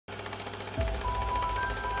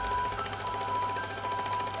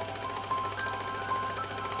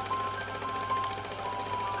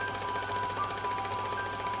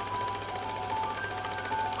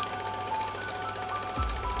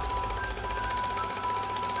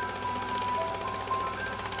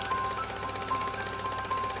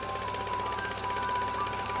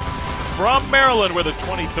From Maryland with a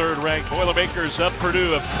 23rd ranked Boilermakers of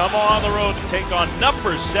Purdue have come on the road to take on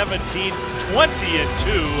number 17,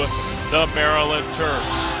 20-2, the Maryland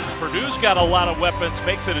Terps. Purdue's got a lot of weapons,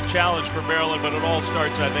 makes it a challenge for Maryland, but it all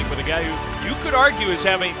starts, I think, with a guy who you could argue is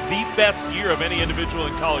having the best year of any individual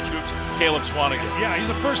in college hoops, Caleb Swanigan. Yeah,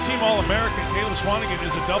 he's a first-team All-American. Caleb Swanigan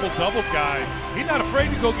is a double-double guy. He's not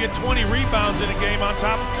afraid to go get 20 rebounds in a game on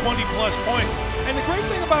top of 20-plus points. And the great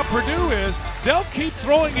thing about Purdue is they'll keep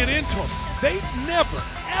throwing it into him. They never,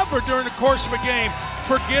 ever during the course of a game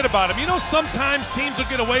forget about him. You know, sometimes teams will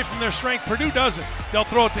get away from their strength. Purdue doesn't. They'll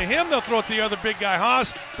throw it to him. They'll throw it to the other big guy,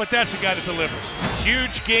 Haas, but that's the guy that delivers.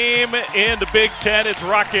 Huge game in the Big Ten. It's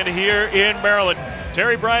rocking here in Maryland.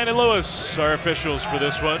 Terry, Bryan, and Lewis are officials for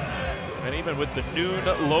this one. And even with the noon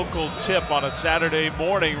local tip on a Saturday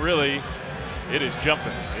morning, really, it is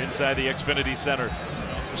jumping inside the Xfinity Center.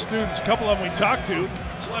 The students, a couple of them we talked to,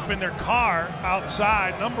 slept in their car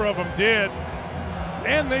outside. A number of them did.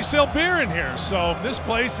 And they sell beer in here, so this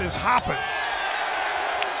place is hopping.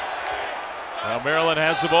 Now Maryland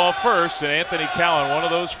has the ball first, and Anthony Cowan, one of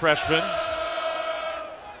those freshmen.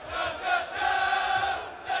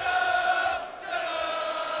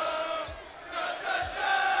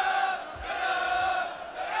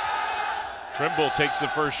 Trimble takes the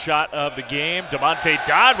first shot of the game. DeMonte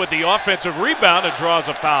Dodd with the offensive rebound and draws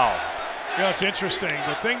a foul. You know, it's interesting.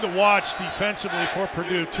 The thing to watch defensively for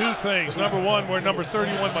Purdue, two things. Number one, where number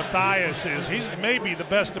 31 Matthias is. He's maybe the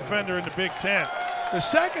best defender in the Big Ten. The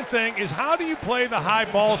second thing is, how do you play the high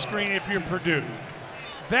ball screen if you're Purdue?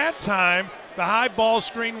 That time, the high ball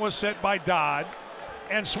screen was set by Dodd,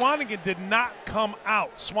 and Swanigan did not come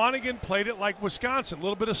out. Swanigan played it like Wisconsin, a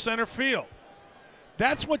little bit of center field.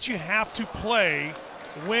 That's what you have to play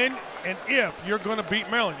when and if you're going to beat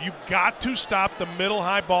Maryland. You've got to stop the middle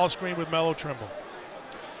high ball screen with Melo Trimble.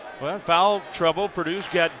 Well, foul trouble. Purdue's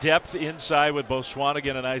got depth inside with both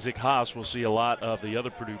Swanigan and Isaac Haas. We'll see a lot of the other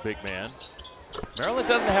Purdue big man. Maryland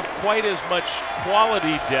doesn't have quite as much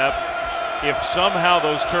quality depth. If somehow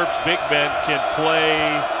those Terps big men can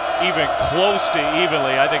play even close to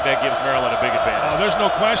evenly, I think that gives Maryland a big advantage. There's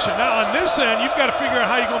no question. Now on this end, you've got to figure out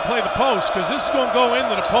how you're going to play the post, because this is going to go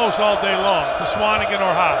into the post all day long to Swanigan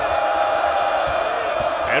or Haas.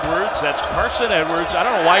 Edwards, that's Carsen Edwards. I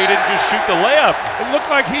don't know why he didn't just shoot the layup. It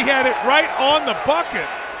looked like he had it right on the bucket.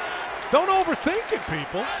 Don't overthink it,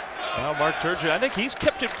 people. Well, Mark Turgeon, I think he's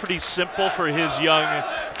kept it pretty simple for his young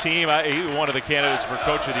team. He's one of the candidates for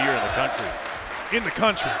Coach of the Year in the country. In the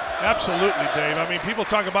country, absolutely, Dave. I mean, people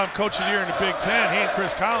talk about Coach of the Year in the Big Ten. He and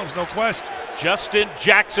Chris Collins, no question. Justin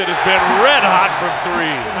Jackson has been red hot from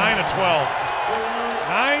three. 9 of 12.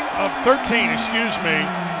 9 of 13, excuse me,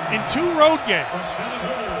 in 2 road games.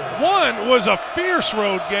 One was a fierce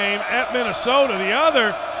road game at Minnesota. The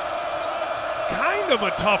other, kind of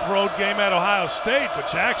a tough road game at Ohio State,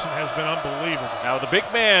 but Jackson has been unbelievable. Now the big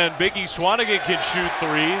man, Biggie Swanigan, can shoot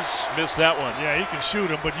threes. Missed that one. Yeah, he can shoot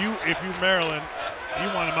them, but if you're Maryland, you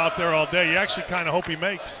want him out there all day. You actually kind of hope he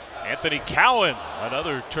makes. Anthony Cowan,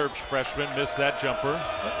 another Terps freshman, missed that jumper.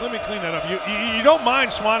 Let me clean that up. You don't mind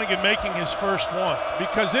Swanigan making his first one,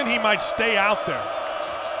 because then he might stay out there.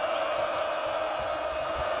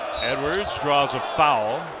 Edwards draws a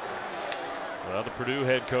foul. Well, the Purdue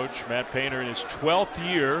head coach, Matt Painter, in his 12th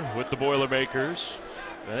year with the Boilermakers.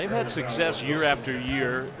 And they've had success year after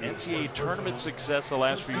year. NCAA tournament success the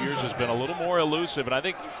last few years has been a little more elusive. And I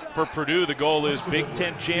think for Purdue, the goal is Big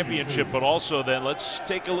Ten championship, but also then let's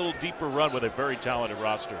take a little deeper run with a very talented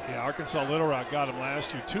roster. Yeah, Arkansas Little Rock got them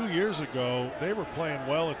last year. 2 years ago, they were playing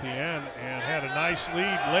well at the end and had a nice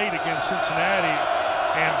lead late against Cincinnati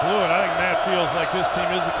and blew it. I think Matt feels like this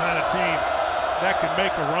team is the kind of team that can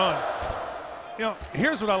make a run. You know,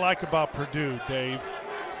 here's what I like about Purdue, Dave.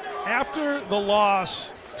 After the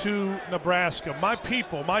loss to Nebraska, my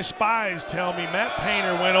people, my spies tell me Matt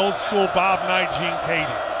Painter went old school Bob Knight, Gene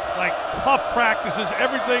Katie. Like tough practices,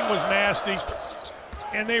 everything was nasty,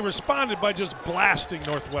 and they responded by just blasting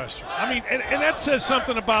Northwestern. I mean, and that says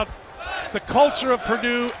something about the culture of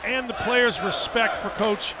Purdue and the players' respect for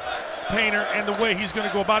Coach Painter and the way he's going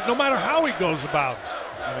to go about it, no matter how he goes about it.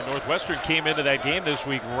 I mean, Northwestern came into that game this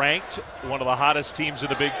week ranked one of the hottest teams in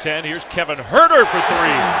the Big Ten. Here's Kevin Herter for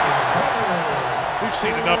three. We've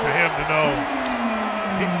seen enough of him to know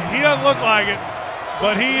he doesn't look like it,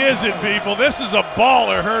 but he isn't, people. This is a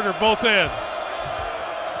baller, Herter, both ends.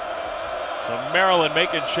 So Maryland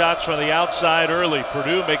making shots from the outside early.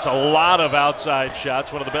 Purdue makes a lot of outside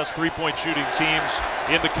shots, one of the best three-point shooting teams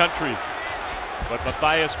in the country. But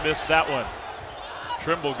Matthias missed that one.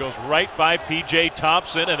 Trimble goes right by P.J.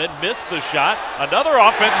 Thompson and then missed the shot. Another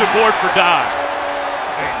offensive board for Dodd.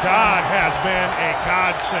 Dodd has been a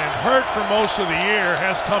godsend. Hurt for most of the year,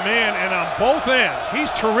 has come in, and on both ends,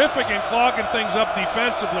 he's terrific in clogging things up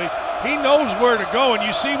defensively. He knows where to go, and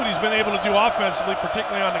you see what he's been able to do offensively,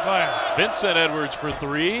 particularly on the glass. Vincent Edwards for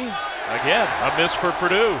three. Again, a miss for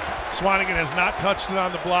Purdue. Swanigan has not touched it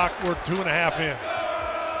on the block. We're 2.5 in.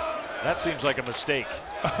 That seems like a mistake.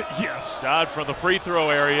 Yes. Dodd from the free throw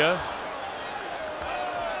area.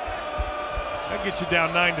 That gets you down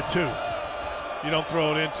 9-2. You don't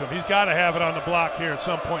throw it into him. He's got to have it on the block here at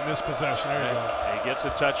some point in this possession. There you go. He gets a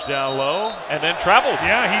touchdown low and then traveled.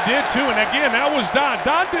 Yeah, he did too. And again, that was Dodd.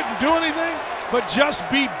 Dodd didn't do anything but just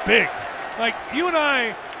be big. Like you and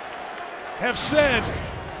I have said,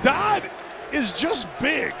 Dodd is just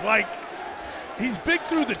big. Like he's big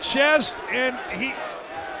through the chest, and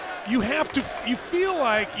you feel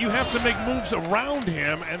like you have to make moves around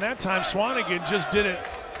him, and that time Swanigan just did it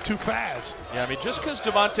too fast. Yeah, I mean, just because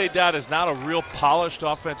Devontae Dodd is not a real polished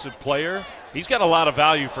offensive player, he's got a lot of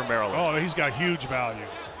value for Maryland. Oh, he's got huge value.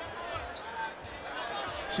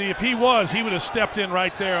 See, if he was, he would have stepped in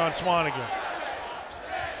right there on Swanigan.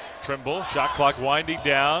 Trimble, shot clock winding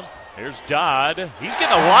down. Here's Dodd. He's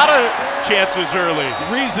getting a lot of chances early.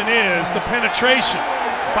 The reason is the penetration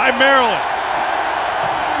by Maryland.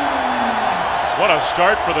 What a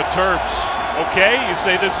start for the Terps. Okay, you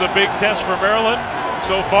say this is a big test for Maryland?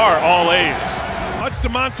 So far, all A's. That's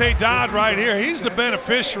DeMonte Dodd right here. He's the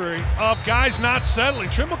beneficiary of guys not settling.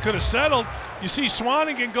 Trimble could have settled. You see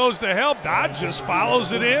Swanigan goes to help. Dodd just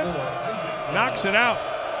follows it in, knocks it out.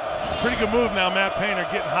 Pretty good move now, Matt Painter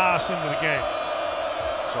getting Haas into the game.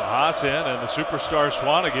 So Haas in and the superstar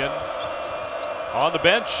Swanigan on the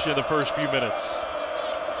bench in the first few minutes.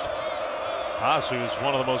 Haas, who's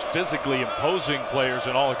one of the most physically imposing players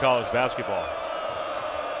in all of college basketball.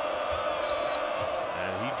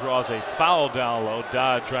 Draws a foul down low.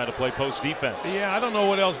 Dodd trying to play post defense. Yeah, I don't know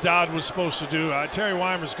what else Dodd was supposed to do. Terry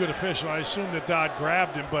Weimer's a good official. I assume that Dodd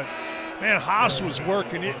grabbed him, but man, Haas was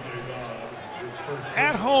working it.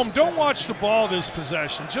 At home, don't watch the ball this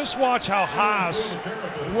possession. Just watch how Haas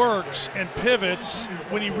works and pivots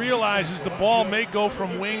when he realizes the ball may go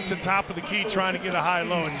from wing to top of the key trying to get a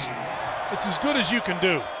high-low. It's as good as you can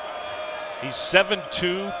do. He's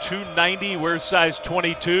 7'2", 290, wears size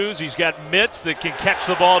 22s. He's got mitts that can catch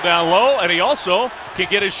the ball down low, and he also can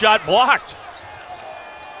get his shot blocked.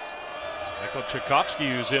 Michael Tchaikovsky,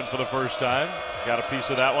 who's in for the first time, got a piece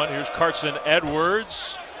of that one. Here's Carsen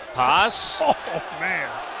Edwards. Haas. Oh, man.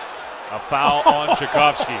 A foul on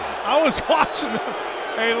Tchaikovsky. I was watching them.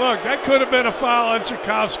 Hey, look, that could have been a foul on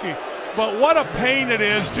Tchaikovsky, but what a pain it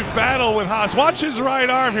is to battle with Haas. Watch his right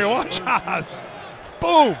arm here. Watch Haas.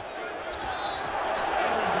 Boom.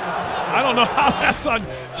 I don't know how that's on.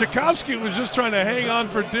 Tchaikovsky was just trying to hang on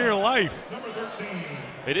for dear life.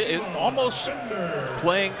 It almost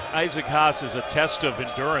playing Isaac Haas is a test of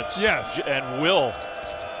endurance. Yes. And will.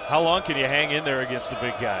 How long can you hang in there against the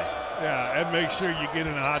big guy? Yeah, and make sure you get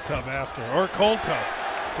in a hot tub after, or a cold tub,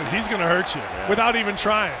 because he's going to hurt you without even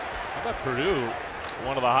trying. How about Purdue,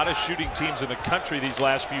 one of the hottest shooting teams in the country these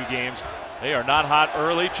last few games? They are not hot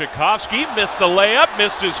early. Tchaikovsky missed the layup,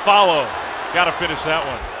 missed his follow. Got to finish that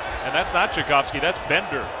one. And that's not Tchaikovsky, that's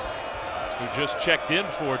Bender, who just checked in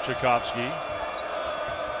for Tchaikovsky.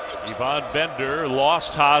 Yvonne Bender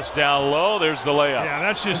lost Haas down low. There's the layup. Yeah,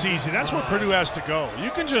 that's just easy. That's where Purdue has to go.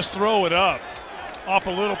 You can just throw it up off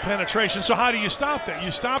a little penetration. So how do you stop that?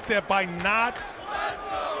 You stop that by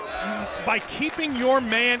keeping your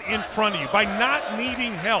man in front of you, by not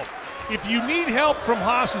needing help. If you need help from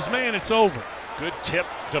Haas's man, it's over. Good tip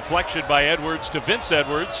deflection by Edwards to Vince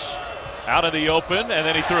Edwards. Out of the open, and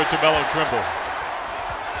then he threw it to Melo Trimble.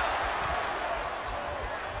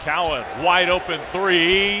 Cowan, wide open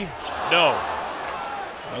three. No.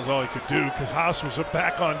 That was all he could do because Haas was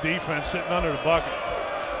back on defense, sitting under the bucket.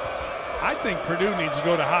 I think Purdue needs to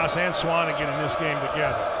go to Haas and Swanigan in this game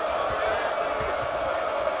together.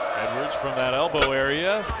 Edwards from that elbow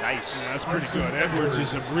area. Nice. Yeah, that's pretty good. Edwards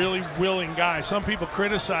is a really willing guy. Some people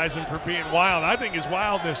criticize him for being wild. I think his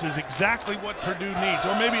wildness is exactly what Purdue needs.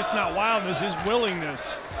 Or maybe it's not wildness, his willingness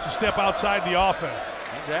to step outside the offense.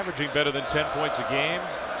 He's averaging better than 10 points a game.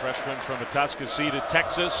 Freshman from Atascocita,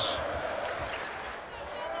 Texas.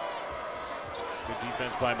 Good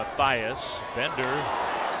defense by Matthias. Bender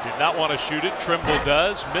did not want to shoot it. Trimble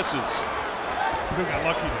does, misses. Purdue got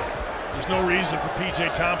lucky there. There's no reason for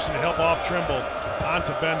P.J. Thompson to help off Trimble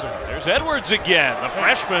onto Bender. There's Edwards again, the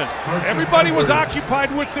freshman. Everybody was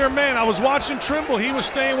occupied with their man. I was watching Trimble. He was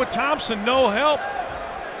staying with Thompson. No help.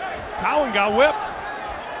 Cowan got whipped.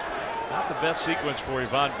 Not the best sequence for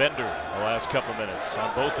Yvonne Bender the last couple minutes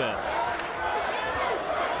on both ends.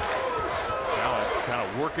 Cowan kind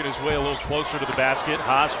of working his way a little closer to the basket.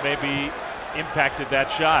 Haas maybe impacted that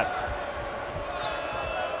shot.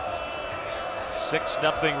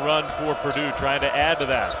 6-0 run for Purdue, trying to add to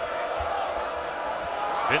that.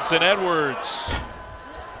 Vincent Edwards.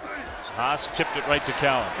 Haas tipped it right to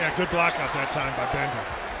Cowan. Yeah, good block out that time by Bender.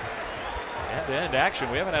 End-to-end action.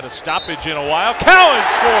 We haven't had a stoppage in a while. Cowan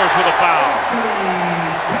scores with a foul.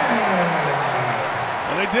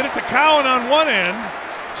 Well, they did it to Cowan on one end.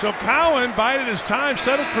 So Cowan bided his time,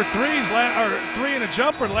 settled for threes, or three and a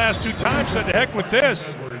jumper the last 2 times, said to heck with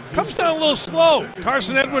this. Comes down a little slow.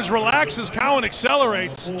 Carsen Edwards relaxes, Cowan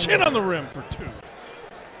accelerates. Chin on the rim for 2.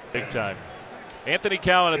 Big time. Anthony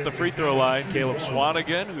Cowan at the free throw line. Caleb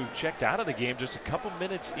Swanigan, who checked out of the game just a couple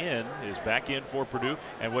minutes in, is back in for Purdue.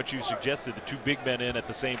 And what you suggested, the 2 big men in at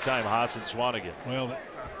the same time, Haas and Swanigan. Well,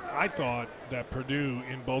 I thought that Purdue,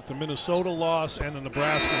 in both the Minnesota loss and the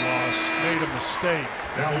Nebraska loss, made a mistake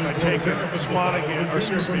by taking Swanigan, or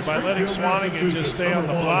excuse me, by letting Swanigan just stay on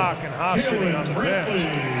the block and Haas sitting on the bench.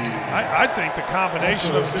 I think the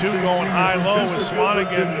combination of the 2 going high-low with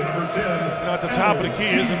Swanigan at the top of the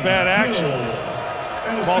key isn't bad action.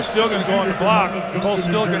 The ball's still going to go on the block. Both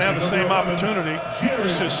still going to have the same opportunity.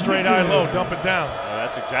 It's just straight high-low, dump it down.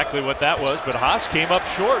 That's exactly what that was, but Haas came up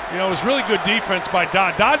short. You know, it was really good defense by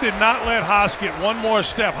Dodd. Dodd did not let Haas get one more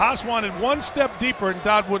step. Haas wanted 1 step deeper, and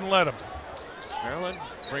Dodd wouldn't let him. Maryland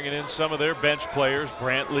bringing in some of their bench players.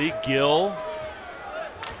 Brantley, Gill.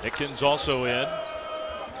 Nickens also in.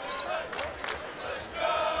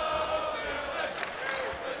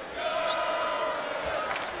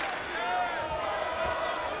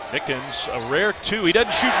 Nickens, a rare 2. He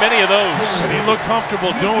doesn't shoot many of those. And he looked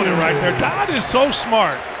comfortable doing it right there. Dodd is so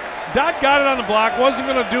smart. Dodd got it on the block, wasn't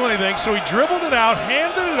going to do anything, so he dribbled it out,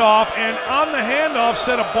 handed it off, and on the handoff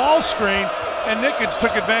set a ball screen, and Nickens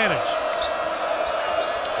took advantage.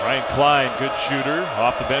 Ryan Klein, good shooter,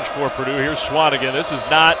 off the bench for Purdue. Here's Swanigan. This is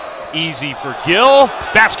not easy for Gill.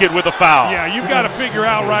 Basket with a foul. Yeah, you've got to figure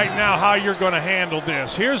out right now how you're going to handle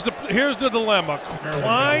this. Here's the dilemma.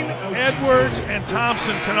 Klein, Edwards, and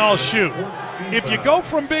Thompson can all shoot. If you go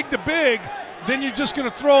from big to big, then you're just going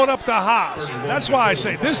to throw it up to Haas. That's why I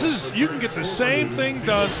say you can get the same thing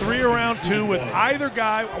done 3 around 2 with either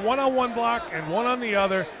guy, a one-on-one block and one on the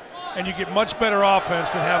other, and you get much better offense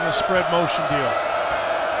than having a spread motion deal.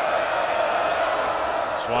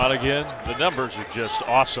 Swanigan, the numbers are just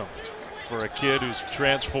awesome for a kid who's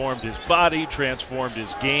transformed his body, transformed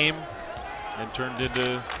his game, and turned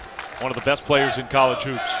into one of the best players in college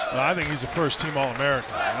hoops. Well, I think he's a first-team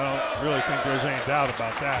All-American. I don't really think there's any doubt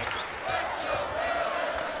about that.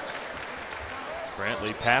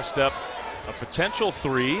 Brantley passed up a potential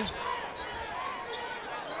 3.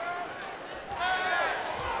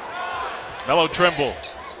 Melo Trimble,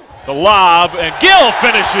 the lob, and Gill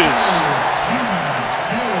finishes.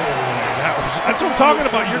 That's what I'm talking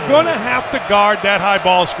about. You're going to have to guard that high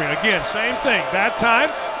ball screen. Again, same thing. That time,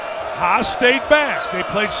 Haas stayed back. They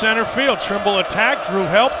played center field. Trimble attacked, drew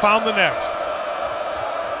help, found the next.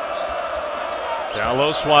 Down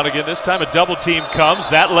low, Swanigan. This time a double team comes.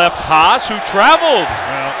 That left Haas, who traveled.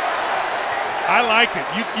 Well, I like it.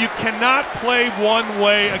 You cannot play one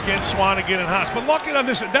way against Swanigan and Haas. But look at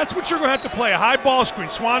this. That's what you're going to have to play, a high ball screen.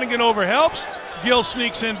 Swanigan over helps. Gill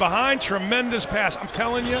sneaks in behind. Tremendous pass. I'm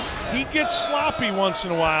telling you, he gets sloppy once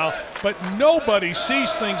in a while, but nobody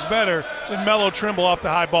sees things better than Melo Trimble off the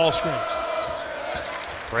high ball screen.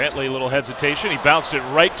 Brantley, a little hesitation. He bounced it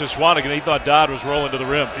right to Swanigan. He thought Dodd was rolling to the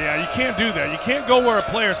rim. Yeah, you can't do that. You can't go where a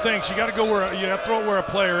player thinks. You got to go where you got to throw it where a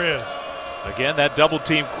player is. Again, that double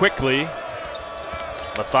team quickly.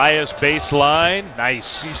 Matthias baseline.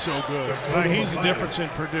 Nice. He's so good. He's the difference in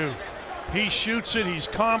Purdue. He shoots it. He's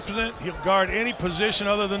confident. He'll guard any position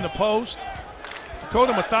other than the post.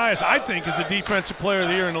 Dakota Matthias, I think, is the defensive player of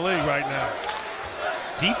the year in the league right now.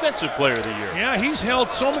 Defensive player of the year. Yeah, he's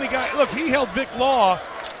held so many guys. Look, he held Vic Law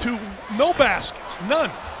to no baskets,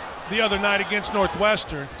 none, the other night against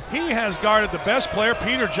Northwestern. He has guarded the best player,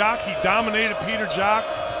 Peter Jock. He dominated Peter Jock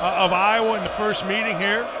of Iowa in the first meeting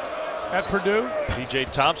here at Purdue. P.J.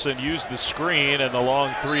 Thompson used the screen, and the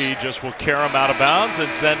long 3 just will carry him out of bounds and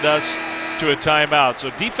send us to a timeout. So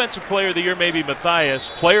defensive player of the year, maybe Matthias.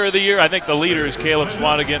 Player of the year, I think the leader is Caleb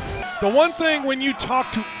Swanigan. The one thing when you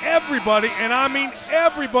talk to everybody, and I mean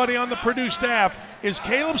everybody on the Purdue staff, is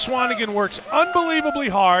Caleb Swanigan works unbelievably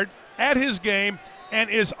hard at his game and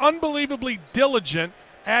is unbelievably diligent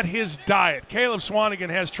at his diet. Caleb Swanigan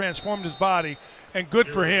has transformed his body, and good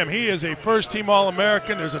for him. He is a first-team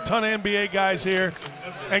All-American. There's a ton of NBA guys here,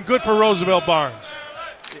 and good for Roosevelt Barnes.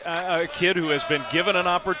 A kid who has been given an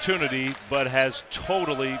opportunity but has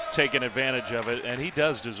totally taken advantage of it, and he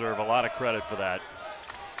does deserve a lot of credit for that.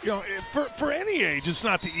 you know, for any age, it's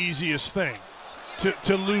not the easiest thing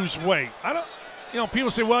to lose weight.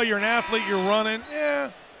 People say, well, you're an athlete, you're running.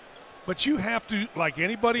 Yeah, but you have to, like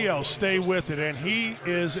anybody else, stay with it. And he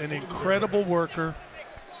is an incredible worker,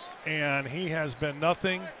 and he has been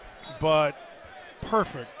nothing but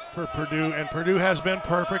perfect for Purdue, and Purdue has been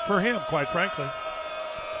perfect for him, quite frankly.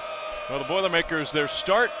 Well, the Boilermakers, their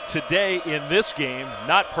start today in this game,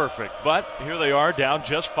 not perfect, but here they are down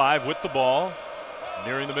just 5 with the ball,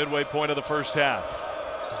 nearing the midway point of the first half.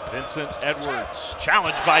 Vincent Edwards,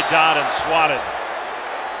 challenged by Dodd and swatted.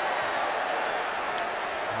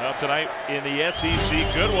 Well, tonight in the SEC,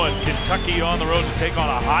 good one. Kentucky on the road to take on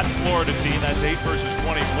a hot Florida team. That's 8 versus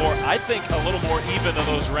 24. I think a little more even than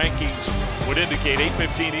those rankings would indicate.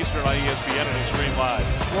 8:15 Eastern on ESPN and Stream Live.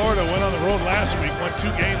 Florida went on the road last week, won 2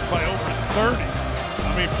 games by over 30.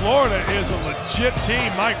 I mean, Florida is a legit team.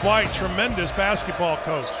 Mike White, tremendous basketball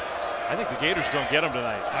coach. I think the Gators don't get them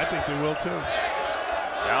tonight. I think they will too.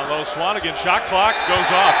 Down low, Swanigan, shot clock goes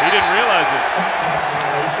off. He didn't realize it.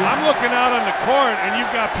 I'm looking out on the court, and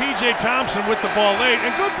you've got P.J. Thompson with the ball late.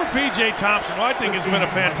 And good for P.J. Thompson, who I think has been a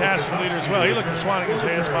fantastic leader as well. He looked at Swanigan's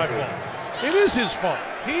hands by fault. It is his fault.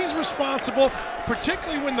 He's responsible,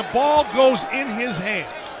 particularly when the ball goes in his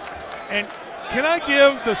hands. And can I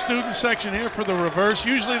give the student section here for the reverse?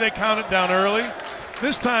 Usually they count it down early.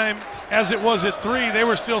 This time, as it was at 3, they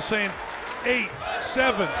were still saying 8,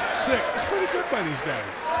 7, 6. It's pretty good by these guys.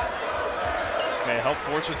 May help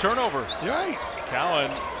force a turnover. You're right.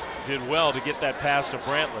 Cowan did well to get that pass to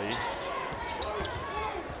Brantley.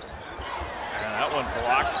 And that one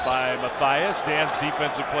blocked by Matthias, Dan's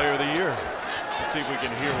Defensive Player of the Year. Let's see if we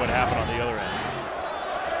can hear what happened on the other end.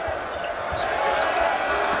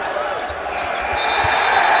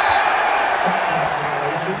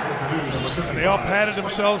 And they all patted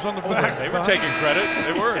themselves on the back. They were taking credit.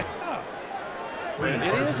 They were.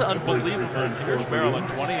 It is unbelievable. Here's Maryland,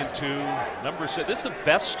 20-2, number 6. This is the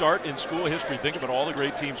best start in school history. Think about all the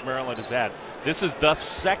great teams Maryland has had. This is the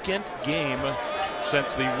second game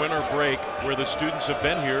since the winter break where the students have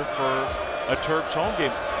been here for a Terps home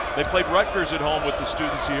game. They played Rutgers at home with the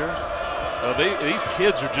students here. These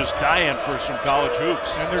kids are just dying for some college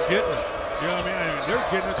hoops. And they're getting it. You know what I mean? They're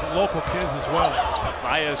getting it from local kids as well.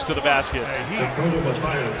 Matthias to the basket.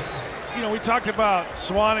 We talked about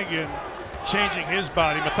Swanigan changing his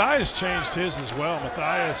body. Matthias changed his as well.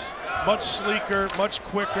 Matthias, much sleeker, much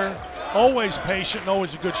quicker, always patient, and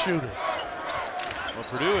always a good shooter. Well,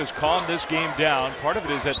 Purdue has calmed this game down. Part of it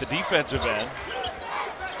is at the defensive end.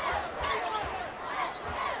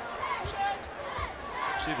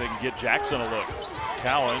 See if they can get Jackson a look.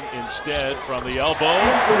 Cowan instead from the elbow.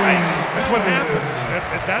 Nice. That's what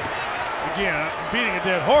happens. That again, I'm beating a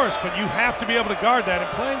dead horse, but you have to be able to guard that. And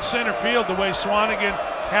playing center field the way Swanigan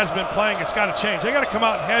has been playing, it's got to change. They got to come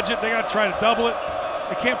out and hedge it. They got to try to double it.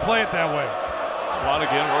 They can't play it that way.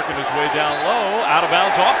 Swanigan working his way down low, out of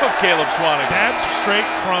bounds off of Caleb Swanigan. That's straight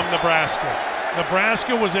from Nebraska.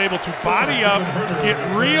 Nebraska was able to body up, get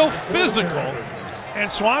real physical, and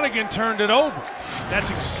Swanigan turned it over. That's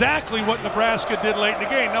exactly what Nebraska did late in the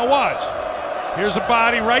game. Now watch. Here's a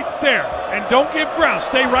body right there. And don't give ground.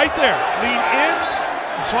 Stay right there. Lean in.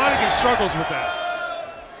 And Swanigan struggles with that.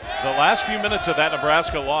 The last few minutes of that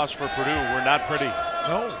Nebraska loss for Purdue were not pretty.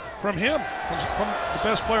 No, from him, from the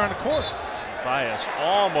best player on the court. Matthias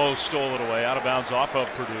almost stole it away, out of bounds off of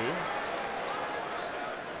Purdue.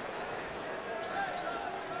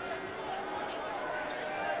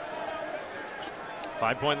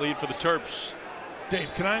 Five-point lead for the Terps.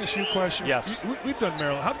 Dave, can I ask you a question? Yes. We've done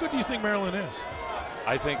Maryland. How good do you think Maryland is?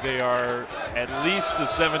 I think they are at least the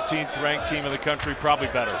 17th ranked team in the country, probably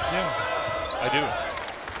better. Yeah. I do.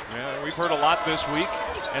 Yeah, we've heard a lot this week,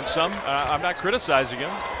 and some, I'm not criticizing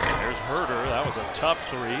him. There's Herder. That was a tough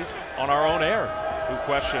 3 on our own air. Who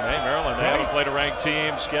questioned, hey, Maryland, they haven't played a ranked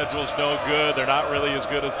team. Schedule's no good. They're not really as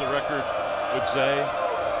good as the record would say.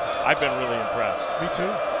 I've been really impressed. Me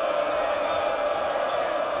too.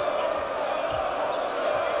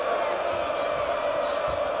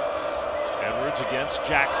 Edwards against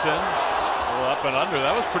Jackson. Up and under.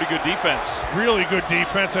 That was pretty good defense. Really good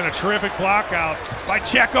defense and a terrific block out by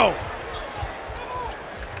Checo.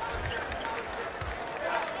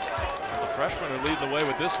 The freshmen are leading the way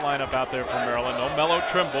with this lineup out there from Maryland. No Mello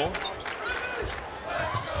Trimble.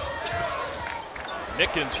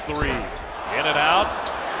 Nickens 3. In and out.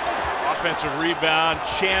 Offensive rebound.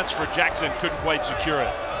 Chance for Jackson. Couldn't quite secure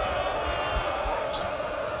it.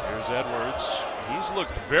 Here's Edwards. He's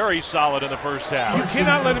looked very solid in the first half. You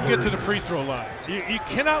cannot let him get to the free throw line. You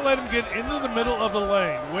cannot let him get into the middle of the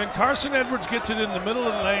lane. When Carsen Edwards gets it in the middle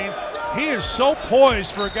of the lane, He is so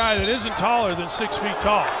poised for a guy that isn't taller than 6 feet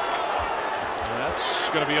tall. That's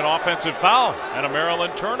going to be an offensive foul and a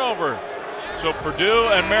Maryland turnover. So Purdue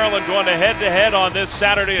and Maryland going to head-to-head on this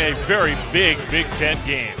Saturday in a very big Big Ten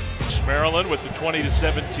game. Maryland with the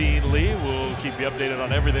 20-17 lead. We'll keep you updated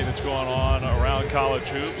on everything that's going on around college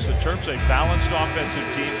hoops. The Terps a balanced offensive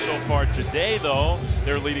team so far today, though.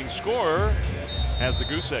 Their leading scorer has the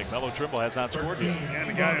goose egg. Melo Trimble has not scored yet. And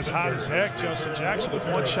the guy is hot as heck, Justin Jackson, with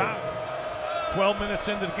 1 shot. 12 minutes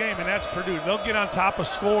into the game, and that's Purdue. They'll get on top of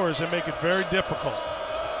scores and make it very difficult.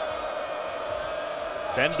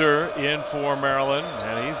 Bender in for Maryland,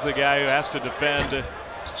 and he's the guy who has to defend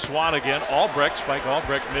Swanigan. Albrecht, Spike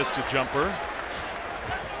Albrecht missed the jumper.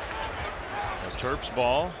 The Terps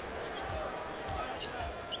ball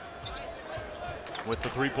with the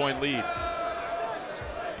 3-point lead.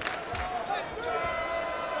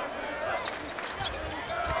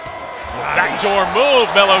 Nice. Backdoor move,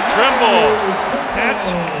 Melo Trimble.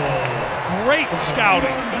 That's great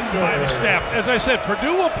scouting by the staff. As I said,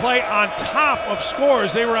 Purdue will play on top of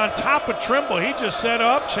scores. They were on top of Trimble. He just set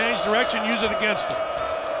up, changed direction, use it against him.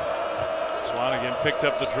 Swanigan picked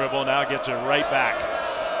up the dribble, now gets it right back.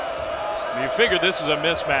 You figure this is a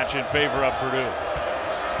mismatch in favor of Purdue.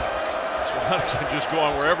 Swanigan just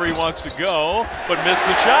going wherever he wants to go, but missed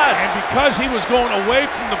the shot. And because he was going away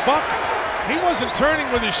from the bucket, he wasn't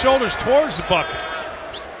turning with his shoulders towards the bucket.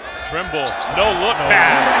 Trimble, no look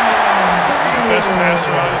pass. He's the best passer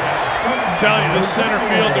out of it. I'm telling you, this center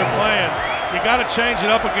field they're playing, you got to change it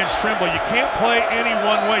up against Trimble. You can't play any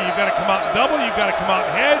one way. You've got to come out and double, you've got to come out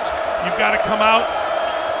and hedge, you've got to come out,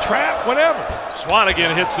 trap, whatever.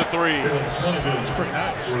 Swanigan hits the 3. It's pretty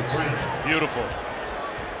nice. Beautiful.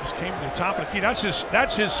 Just came to the top of the key. That's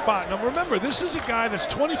his spot. Now remember, this is a guy that's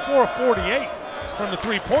 24 of 48 from the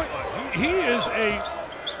 3-point line. He is a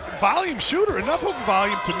volume shooter, enough of a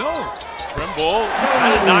volume to know. Trimble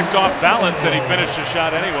kind of knocked off balance and he finished the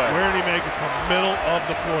shot anyway. Where did he make it from? Middle of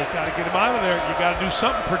the floor. Got to get him out of there. You got to do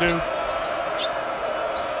something, Purdue.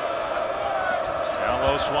 Down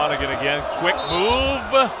low, Swanigan again. Quick move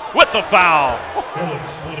with the foul.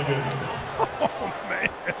 Oh, man.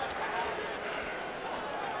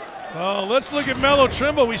 Oh, let's look at Melo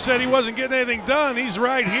Trimble. We said he wasn't getting anything done. He's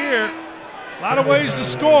right here. A lot of ways to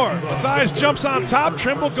score. Mathias jumps on top.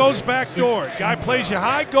 Trimble goes back door. Guy plays you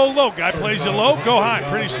high, go low. Guy plays you low, go high.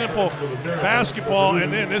 Pretty simple basketball.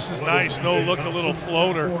 And then this is nice. No look, a little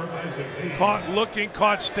floater. Caught looking,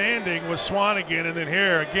 caught standing with Swanigan. And then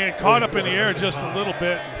here, again, caught up in the air just a little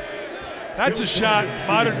bit. That's a shot.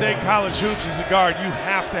 Modern day college hoops as a guard. You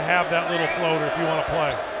have to have that little floater if you want to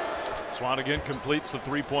play. Swanigan completes the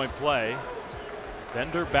 3-point play.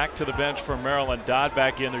 Bender back to the bench for Maryland. Dodd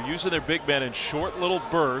back in. They're using their big men in short little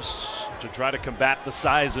bursts to try to combat the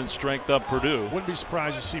size and strength of Purdue. Wouldn't be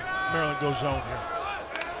surprised to see Maryland go zone here.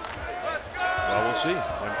 Well, we'll see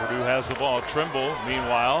when Purdue has the ball. Trimble,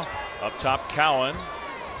 meanwhile, up top Cowan.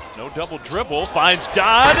 No double dribble. Finds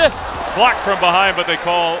Dodd. Blocked from behind, but they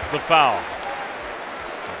call the foul.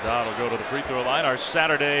 Dodd will go to the free throw line. Our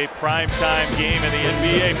Saturday primetime game in the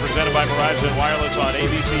NBA presented by Verizon Wireless on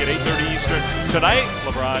ABC at 8:30 Eastern. Tonight,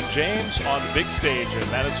 LeBron James on the big stage at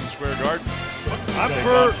Madison Square Garden. I'm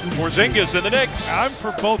for Porzingis and the Knicks. I'm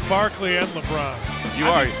for both Barkley and LeBron. You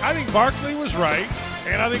are. I think Barkley was right,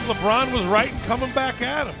 and I think LeBron was right in coming back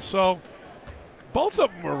at him. So both of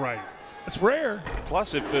them were right. It's rare.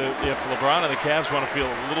 Plus, if LeBron and the Cavs want to feel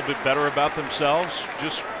a little bit better about themselves,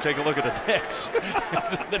 just take a look at the Knicks.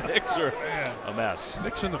 The Knicks are a mess.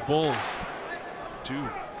 Knicks and the Bulls. 2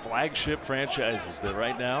 flagship franchises that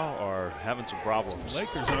right now are having some problems.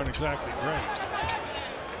 Lakers aren't exactly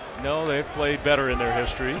great. No, they've played better in their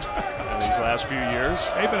history in these last few years.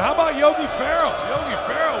 Hey, but how about Yogi Ferrell? Yogi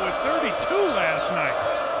Ferrell with 32 last night.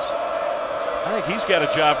 I think he's got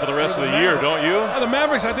a job for the rest of the year, don't you? The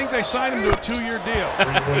Mavericks, I think they signed him to a 2-year deal.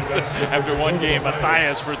 After one game,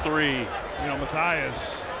 Mathias for 3. You know,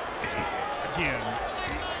 Mathias, again,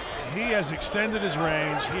 he has extended his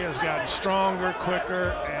range. He has gotten stronger,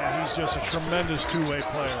 quicker, and he's just a tremendous 2-way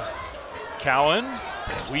player. Cowan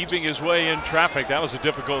weaving his way in traffic. That was a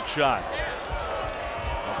difficult shot.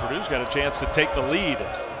 Well, Purdue's got a chance to take the lead.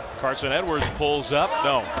 Carsen Edwards pulls up.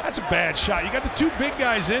 No. That's a bad shot. You got the 2 big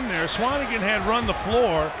guys in there. Swanigan had run the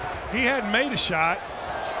floor. He hadn't made a shot.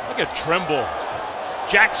 Look at Trimble.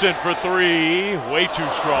 Jackson for 3. Way too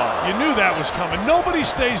strong. You knew that was coming. Nobody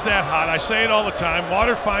stays that hot. I say it all the time.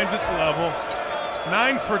 Water finds its level.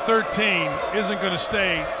 9 for 13 isn't going to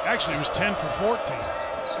stay. Actually, it was 10 for 14.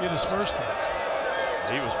 He hit his first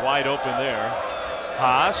one. He was wide open there.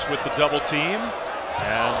 Haas with the double team.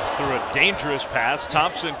 And through a dangerous pass,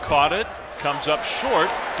 Thompson caught it, comes up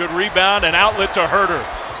short. Good rebound and outlet to Herter.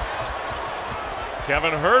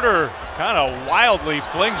 Kevin Herter kind of wildly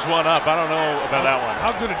flings one up. I don't know about that one.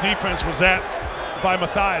 How good a defense was that by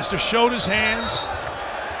Matthias? Just showed his hands.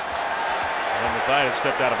 And Matthias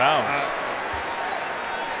stepped out of bounds.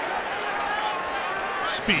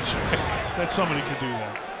 Speech that somebody could do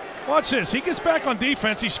that. Watch this. He gets back on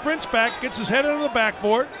defense. He sprints back, gets his head under the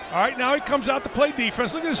backboard. All right, now he comes out to play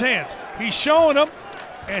defense. Look at his hands. He's showing them,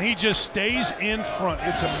 and he just stays in front.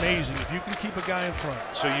 It's amazing if you can keep a guy in front.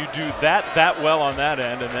 So you do that well on that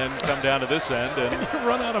end, and then come down to this end, and you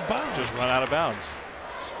run out of bounds. Just run out of bounds.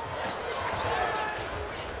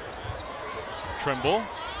 Trimble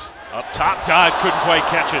up top. Dodd couldn't quite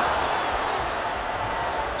catch it.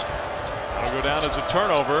 That'll go down as a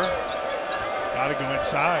turnover. Got to go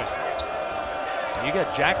inside. You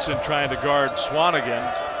got Jackson trying to guard Swanigan.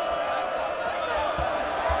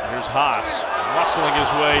 Here's Haas muscling his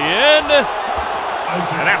way in.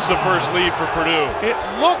 And that's the first lead for Purdue. It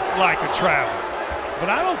looked like a travel, but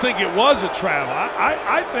I don't think it was a travel.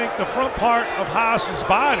 I think the front part of Haas's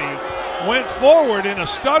body went forward in a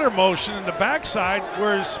stutter motion, and the backside,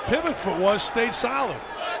 where his pivot foot was, stayed solid.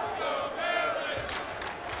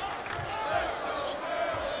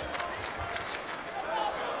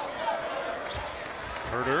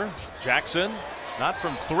 Herter, Jackson, not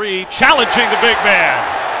from three, challenging the big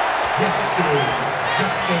man.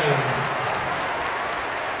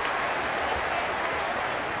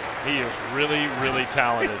 He is really, really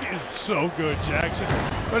talented. He is so good, Jackson.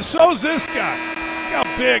 But so's this guy. Look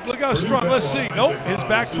how big, look how strong. Let's see. Nope, his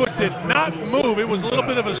back foot did not move. It was a little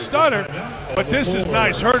bit of a stutter, but this is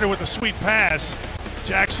nice. Herter with a sweet pass.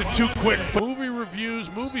 Jackson too quick. Movie reviews,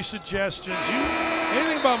 movie suggestions.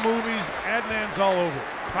 Anything about movies, Adnan's all over it.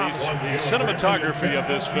 The cinematography of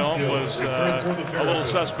this film was a little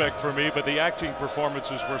suspect for me, but the acting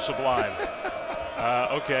performances were sublime.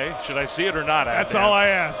 Okay, should I see it or not, Adnan? That's all I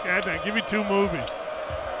ask. Adnan, give me 2 movies.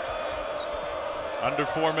 Under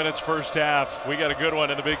 4 minutes first half. We got a good one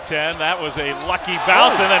in the Big Ten. That was a lucky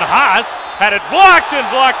bounce, and then Haas had it blocked and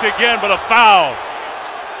blocked again, but a foul.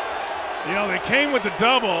 You know, they came with the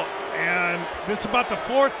double, and it's about the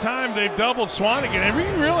 4th time they've doubled Swanigan, and he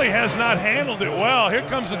really has not handled it well. Here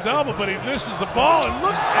comes the double, but he misses the ball, and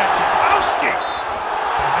look at Tchaikovsky.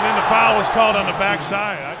 And then the foul was called on the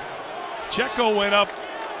backside. Checo went up,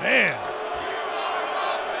 man.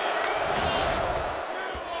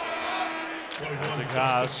 That's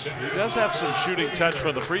Haas. He does have some shooting touch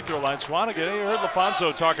from the free throw line. Swanigan, you heard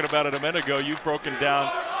LaFonso talking about it a minute ago. You've broken down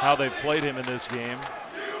how they've played him in this game.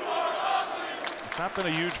 It's not been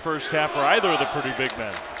a huge first half for either of the Purdue big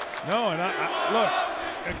men. No, and I look,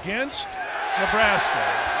 against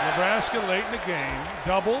Nebraska late in the game,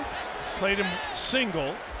 doubled, played him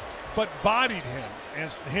single, but bodied him,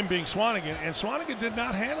 and him being Swanigan, and Swanigan did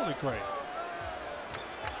not handle it great.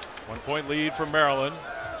 1 point lead for Maryland.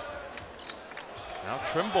 Now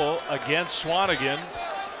Trimble against Swanigan.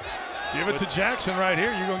 Give it to Jackson right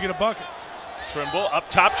here. You're going to get a bucket. Trimble up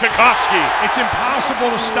top, Tchaikovsky. It's impossible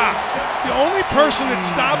to stop. The only person that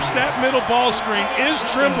stops that middle ball screen is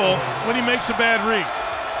Trimble when he makes a bad read.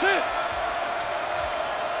 That's it.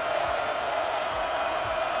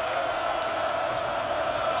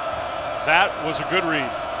 That was a good read.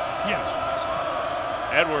 Yes.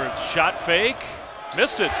 Edwards, shot fake,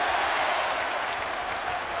 missed it.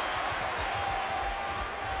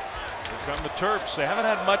 Here come the Terps. They haven't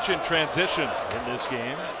had much in transition in this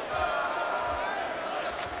game.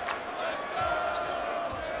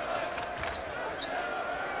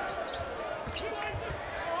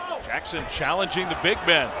 Jackson challenging the big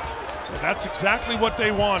men. That's exactly what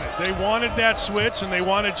they wanted. They wanted that switch, and they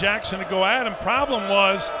wanted Jackson to go at him. Problem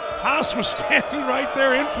was, Haas was standing right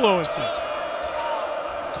there influencing.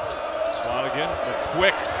 Swanigan, a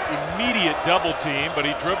quick, immediate double team, but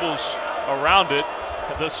he dribbles around it.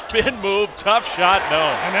 The spin move, tough shot, no.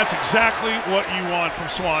 And that's exactly what you want from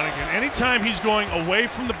Swanigan. Anytime he's going away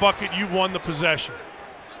from the bucket, you've won the possession.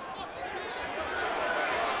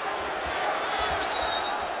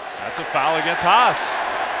 That's a foul against Haas.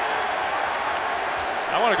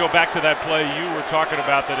 I want to go back to that play you were talking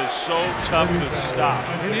about that is so tough to stop.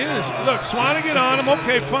 It is. Look, Swanigan on him,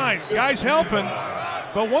 okay, fine. Guy's helping.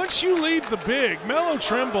 But once you leave the big, Melo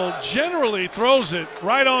Trimble generally throws it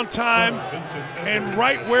right on time and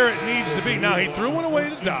right where it needs to be. Now, he threw one away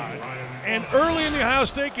to Dodd. And early in the Ohio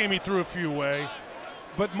State game, he threw a few away.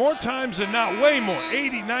 But more times than not, way more,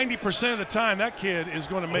 80, 90% of the time, that kid is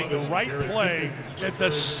going to make the right play at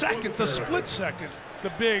the second, the split second,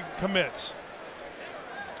 the big commits.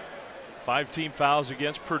 5 team fouls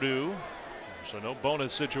against Purdue. So no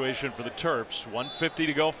bonus situation for the Terps. 1:50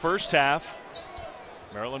 to go, first half.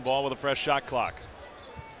 Maryland ball with a fresh shot clock.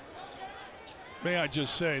 May I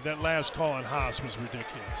just say, that last call on Haas was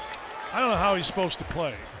ridiculous. I don't know how he's supposed to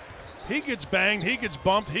play. He gets banged, he gets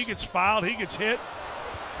bumped, he gets fouled, he gets hit.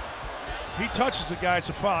 He touches the guy, it's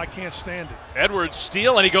a foul. I can't stand it. Edwards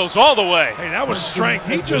steal, and he goes all the way. Hey, that was strength.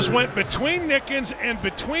 He just went between Nickens and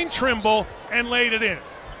between Trimble and laid it in.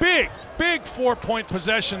 Big 4-point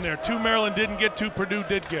possession there. 2 Maryland didn't get, 2 Purdue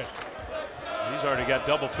did get. He's already got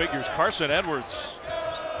double figures. Carsen Edwards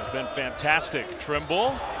has been fantastic.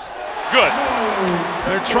 Trimble, good.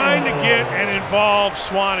 They're trying to get and involve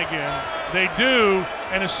Swanigan. They do,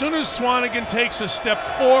 and as soon as Swanigan takes a step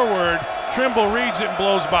forward, Trimble reads it and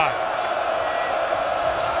blows by.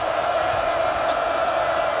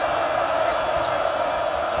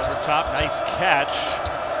 Over top, nice catch.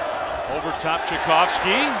 Over top,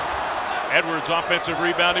 Tchaikovsky. Edwards offensive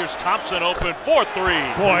rebound. Here's Thompson open for 3.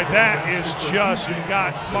 Boy, that is just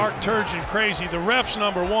got Mark Turgeon crazy. The ref's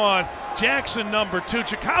number 1, Jackson number 2.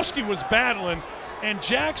 Tchaikovsky was battling, and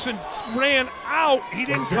Jackson ran out. He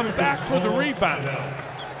didn't come back for the rebound.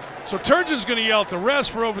 So Turgeon's going to yell at the refs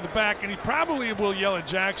for over the back, and he probably will yell at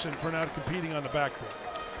Jackson for not competing on the backboard.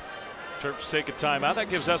 Terps take a timeout.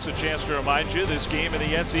 That gives us a chance to remind you this game in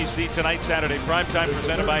the SEC tonight, Saturday primetime,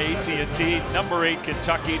 presented by AT&T. Number 8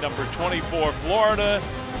 Kentucky, number 24 Florida.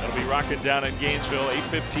 That'll be rocking down in Gainesville,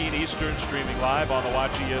 8:15 Eastern, streaming live on the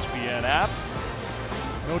Watch ESPN app.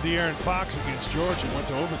 No De'Aaron Fox against Georgia, went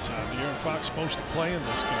to overtime. De'Aaron Fox supposed to play in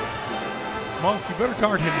this game. Monk, you better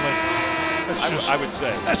guard him late. That's just, I would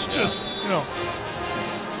say. That's just, you know.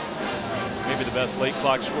 Maybe the best late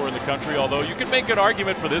clock scorer in the country, although you can make an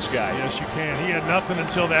argument for this guy. Yes, you can. He had nothing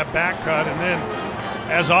until that back cut, and then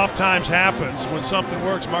as off times happens, when something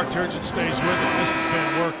works, Mark Turgeon stays with it. This has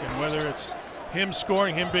been working, whether it's him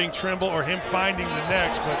scoring, him being Trimble, or him finding the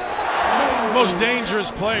next. But the most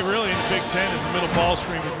dangerous play really in the Big Ten is the middle ball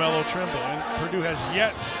screen with Melo Trimble, and Purdue has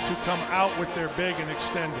yet to come out with their big and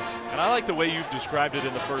extend it. And I like the way you've described it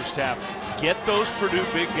in the first half. Get those Purdue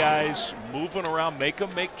big guys moving around, make them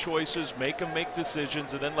make choices, make them make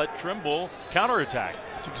decisions, and then let Trimble counterattack.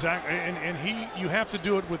 That's exactly, and you have to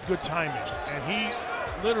do it with good timing. And he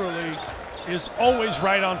literally is always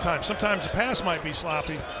right on time. Sometimes the pass might be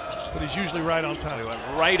sloppy, but he's usually right on time. He went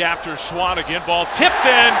right after Swanigan, ball tipped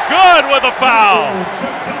in, good with a foul.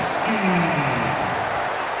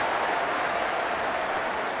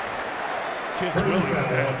 Kid's willing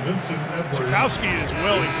today. Tchaikovsky is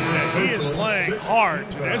willing today. He is playing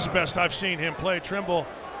hard today. This is the best I've seen him play. Trimble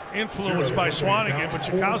influenced by Swanigan, but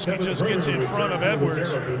Tchaikovsky just gets in front of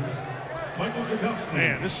Edwards.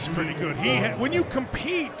 Man, this is pretty good. When you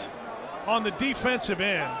compete on the defensive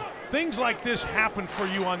end, things like this happen for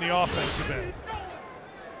you on the offensive end.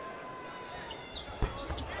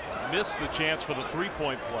 Missed the chance for the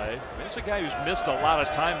three-point play. There's a guy who's missed a lot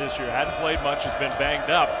of time this year, hadn't played much, has been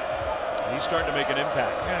banged up. He's starting to make an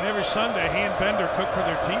impact. Yeah, and every Sunday, he and Bender cook for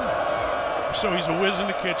their team. So he's a whiz in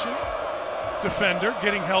the kitchen. Defender,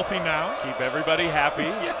 getting healthy now. Keep everybody happy.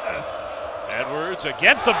 Yes. Edwards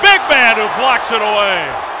against the big man who blocks it away.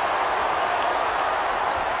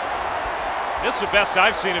 This is the best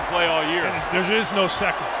I've seen him play all year. And there is no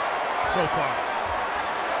second so far.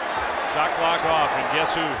 Shot clock off, and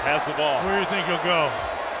guess who has the ball? Where do you think he'll go?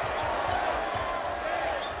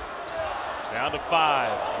 Down to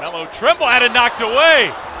 5. Melo Trimble had it knocked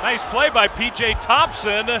away. Nice play by P.J.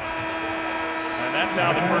 Thompson. And that's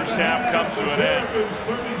how the first half comes to an end.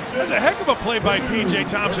 That's a heck of a play by P.J.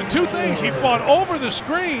 Thompson. Two things. He fought over the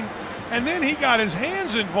screen, and then he got his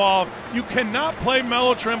hands involved. You cannot play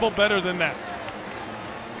Melo Trimble better than that.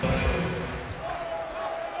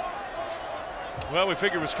 Well, we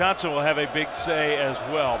figure Wisconsin will have a big say as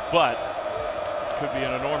well, but it could be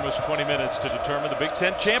an enormous 20 minutes to determine the Big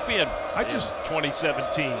Ten champion in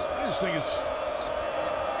 2017. I just think it's,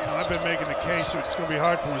 you know, I've been making the case that it's going to be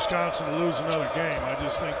hard for Wisconsin to lose another game. I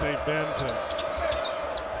just think they've been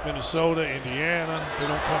to Minnesota, Indiana. They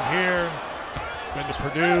don't come here. Been to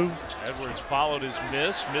Purdue. Edwards followed his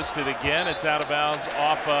miss, missed it again. It's out of bounds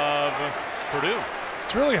off of Purdue.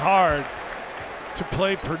 It's really hard to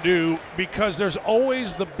play Purdue because there's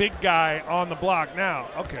always the big guy on the block. Now,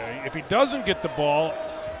 okay, if he doesn't get the ball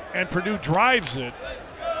and Purdue drives it,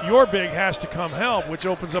 your big has to come help, which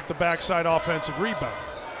opens up the backside offensive rebound.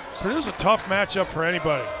 Purdue's a tough matchup for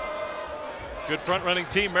anybody. Good front-running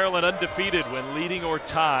team. Maryland undefeated when leading or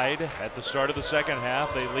tied at the start of the second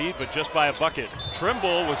half. They lead, but just by a bucket.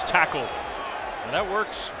 Trimble was tackled. And that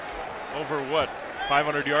works over, what,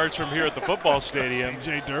 500 yards from here at the football stadium.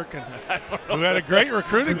 DJ Durkin, who had a great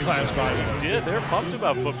recruiting class by the way. He did. They're pumped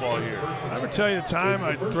about football here. I would tell you the time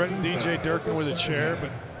I threatened DJ Durkin with a chair, but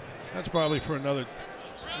that's probably for another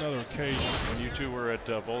occasion. When you two were at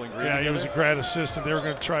Bowling Green? Yeah, he was a grad assistant. They were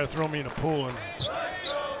going to try to throw me in a pool, and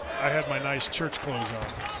I had my nice church clothes on.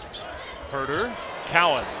 Herder,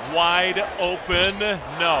 Cowan, wide open,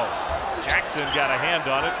 no. Jackson got a hand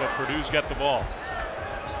on it, but Purdue's got the ball.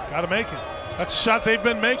 Got to make it. That's a shot they've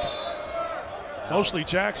been making. Mostly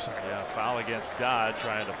Jackson. Yeah, foul against Dodd,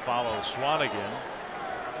 trying to follow Swanigan.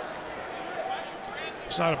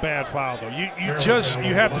 It's not a bad foul, though.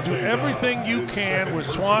 You have to do everything you can with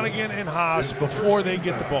Swanigan and Haas before they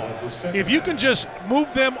get the ball. If you can just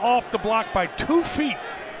move them off the block by 2 feet,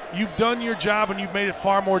 you've done your job and you've made it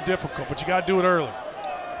far more difficult, but you got to do it early.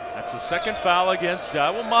 That's the second foul against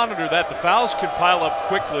Dodd. We'll monitor that. The fouls can pile up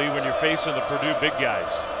quickly when you're facing the Purdue big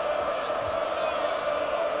guys.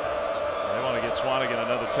 They want to get Swanigan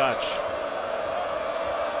another touch.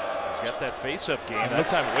 Got that face-up game. That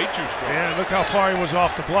time way too strong. Yeah, look how far he was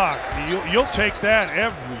off the block. You'll take that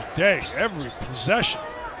every day, every possession.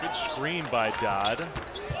 Good screen by Dodd.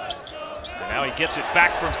 And now he gets it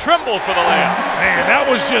back from Trimble for the layup. Man, that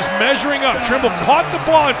was just measuring up. Trimble caught the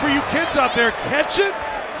ball, and for you kids out there, catch it,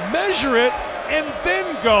 measure it, and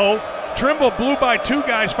then go. Trimble blew by 2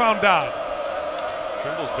 guys, found Dodd.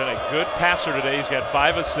 Trimble's been a good passer today. He's got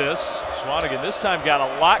 5 assists. Swanigan this time got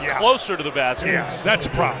a lot closer to the basket. Yeah, that's a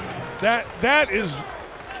problem. That is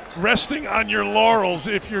resting on your laurels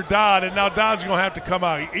if you're Dodd, and now Dodd's going to have to come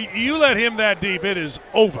out. You let him that deep, it is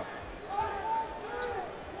over.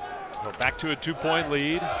 Well, back to a 2-point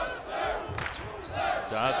lead.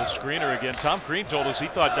 Dodd, the screener again. Tom Crean told us he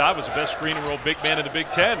thought Dodd was the best screen and roll big man in the Big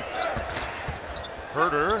Ten.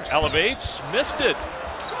 Herder elevates, missed it.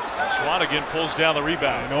 Swanigan pulls down the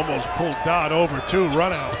rebound. And almost pulled Dodd over, too.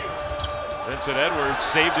 Run out. Vincent Edwards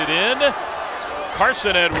saved it in.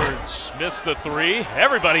 Carsen Edwards missed the 3.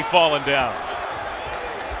 Everybody falling down.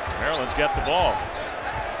 Maryland's got the ball.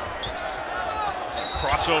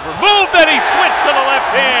 Crossover move, then he switched to the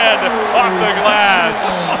left hand off the glass.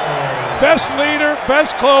 Best leader,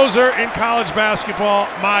 best closer in college basketball,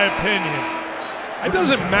 my opinion. It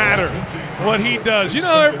doesn't matter what he does. You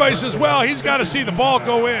know, everybody says, well, he's got to see the ball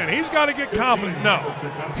go in. He's got to get confident. No,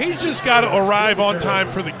 he's just got to arrive on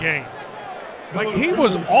time for the game. Like, he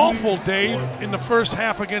was awful, Dave, in the first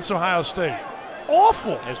half against Ohio State.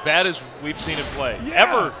 Awful. As bad as we've seen him play,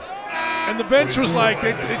 ever. And the bench was like,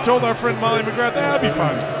 they told our friend Molly McGrath, that'll be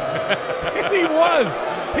fine. And he was.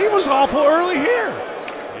 He was awful early here.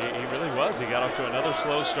 He really was. He got off to another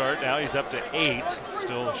slow start. Now he's up to 8,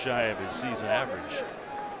 still shy of his season average.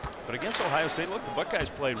 But against Ohio State, look, the Buckeyes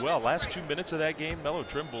played well. Last 2 minutes of that game, Melo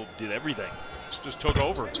Trimble did everything. Just took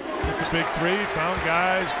over. Hit the big 3, found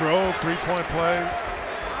guys, drove, 3-point play.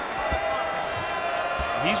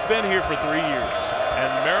 He's been here for 3 years, and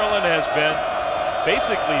Maryland has been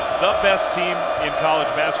basically the best team in college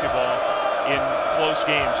basketball in close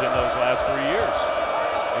games in those last 3 years.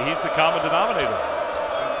 And he's the common denominator.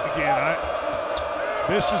 Again,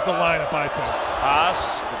 this is the lineup, I think. Haas,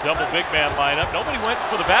 the double big man lineup. Nobody went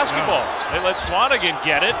for the basketball. No. They let Swanigan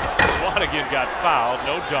get it. Swanigan got fouled,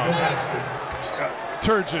 no dunk.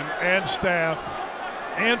 Turgeon and staff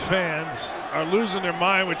and fans are losing their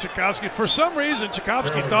mind with Tchaikovsky. For some reason,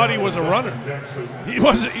 Tchaikovsky thought he was a runner. He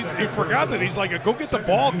wasn't. He forgot that he's like a go get the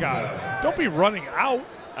ball guy. Don't be running out.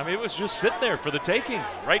 I mean, it was just sitting there for the taking,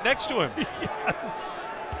 right next to him. Yes.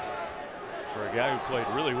 For a guy who played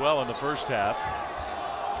really well in the first half.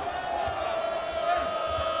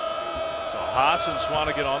 So Haas and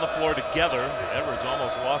Swanigan on the floor together. Edwards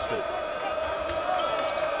almost lost it.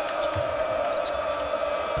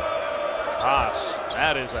 Haas,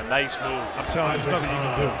 that is a nice move. I'm telling you, there's nothing you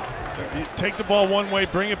can do. You take the ball one way,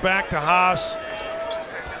 bring it back to Haas.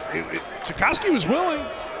 Tchaikovsky was willing.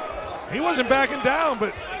 He wasn't backing down,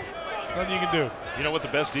 but nothing you can do. You know what the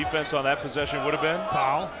best defense on that possession would have been?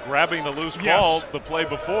 Foul. Grabbing the loose ball the play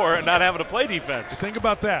before and not having to play defense. Think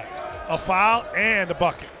about that. A foul and a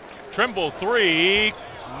bucket. Trimble 3,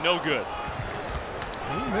 no good.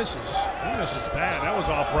 He misses. He misses bad. That was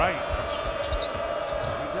off right.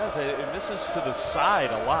 It misses to the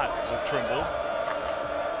side a lot with Trimble.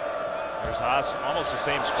 There's Haas, almost the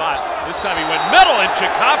same spot. This time he went middle, and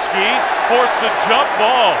Tchaikovsky forced the jump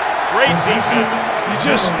ball. Great defense. You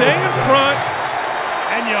just stay in front,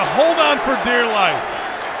 and you hold on for dear life.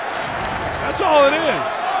 That's all it is.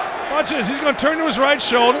 Watch this. He's going to turn to his right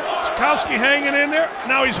shoulder. Tchaikovsky hanging in there.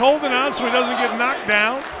 Now he's holding on so he doesn't get knocked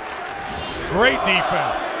down. Great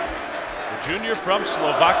defense. The junior from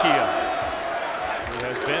Slovakia, who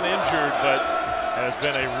has been injured but has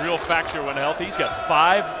been a real factor when healthy. He's got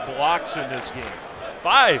 5 blocks in this game.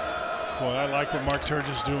 5. Boy, I like what Mark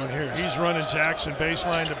Turgeon's doing here. He's running Jackson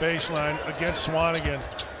baseline to baseline against Swanigan.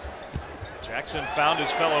 Jackson found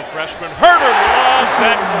his fellow freshman. Herder loves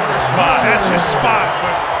that corner spot. That's his spot.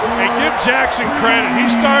 But hey, give Jackson credit.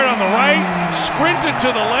 He started on the right, sprinted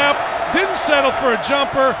to the left, didn't settle for a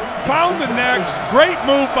jumper, found the next. Great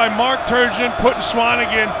move by Mark Turgeon, putting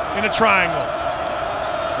Swanigan in a triangle.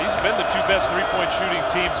 These have been the 2 best three-point shooting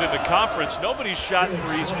teams in the conference. Nobody's shot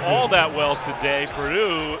threes all that well today.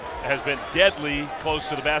 Purdue has been deadly close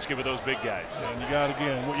to the basket with those big guys. And you got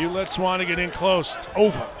again, when you let Swanigan in close, it's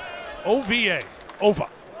over. OVA, over.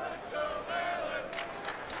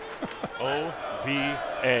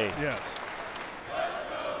 OVA. Yes.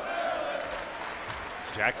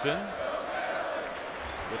 Jackson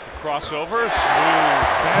with the crossover, smooth.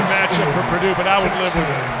 Bad matchup for Purdue, but I would live with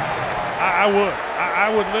it. I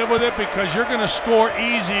would live with it because you're going to score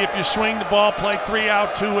easy if you swing the ball, play 3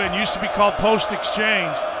 out, 2 in. Used to be called post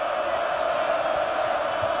exchange.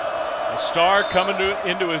 A star coming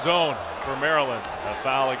into his own for Maryland. A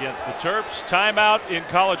foul against the Terps. Timeout in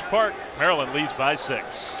College Park. Maryland leads by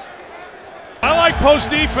 6. I like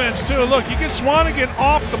post defense too. Look, you get Swanigan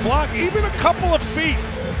off the block, even a couple of feet,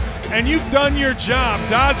 and you've done your job.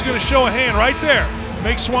 Dodd's going to show a hand right there.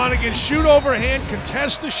 Make Swanigan shoot overhand,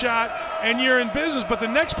 contest the shot, and you're in business. But the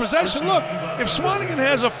next possession, look, if Swanigan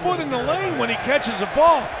has a foot in the lane when he catches a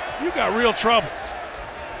ball, you got real trouble.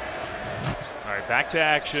 All right, back to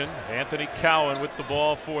action. Anthony Cowan with the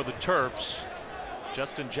ball for the Terps.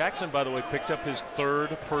 Justin Jackson, by the way, picked up his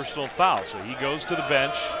 3rd personal foul, so he goes to the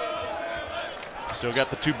bench. Still got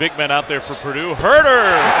the 2 big men out there for Purdue.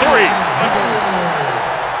 Herder, 3.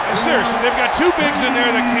 Seriously, they've got 2 bigs in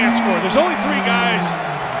there that can't score. There's only 3 guys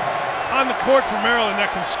on the court for Maryland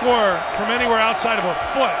that can score from anywhere outside of a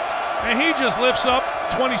foot. And he just lifts up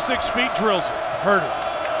 26 feet, drills it. Herder.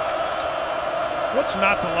 What's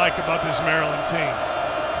not to like about this Maryland team?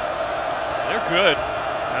 They're good.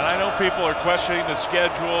 And I know people are questioning the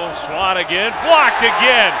schedule. Swanigan blocked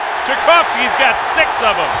again. Tchaikovsky's got 6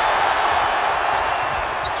 of them.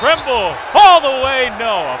 Trimble all the way.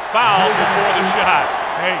 No, a foul before the shot.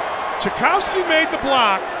 Hey, Tchaikovsky made the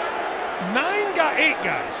block. 8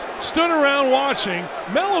 guys stood around watching.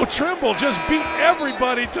 Melo Trimble just beat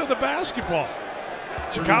everybody to the basketball.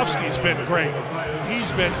 Tchaikovsky's been great.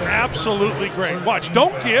 He's been absolutely great. Watch,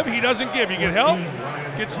 don't give. He doesn't give. You get help,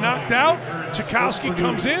 gets knocked out. Tchaikovsky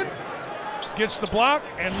comes in, gets the block,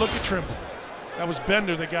 and look at Trimble. That was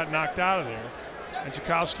Bender that got knocked out of there. And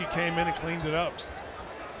Tchaikovsky came in and cleaned it up.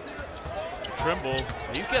 Trimble,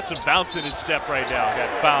 he's got some bounce in his step right now. Got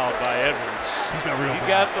fouled by Edwards. He's got real. He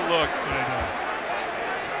got the look.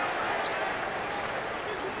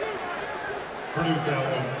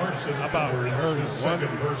 How about Herder?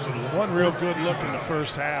 One real good look in the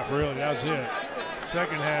first half, really. That was it.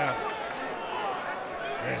 Second half.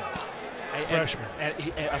 Man. Freshman.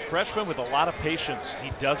 A freshman with a lot of patience.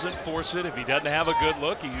 He doesn't force it. If he doesn't have a good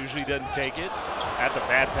look, he usually doesn't take it. That's a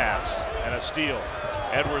bad pass and a steal.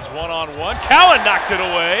 Edwards one-on-one. Cowan knocked it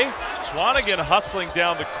away. Swanigan hustling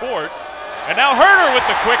down the court. And now Herder with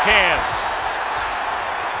the quick hands.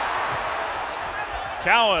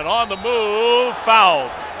 Cowan on the move.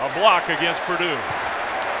 Fouled. A block against Purdue.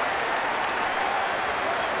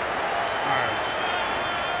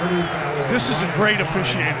 This is a great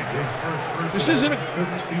officiated game. This isn't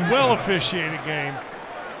a well-officiated game.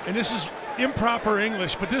 And this is improper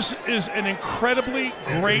English, but this is an incredibly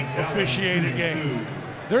great officiated game.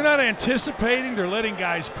 They're not anticipating, they're letting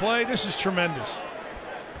guys play. This is tremendous.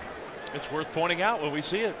 It's worth pointing out when we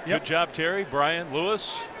see it. Yep. Good job, Terry, Brian,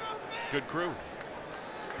 Lewis. Good crew.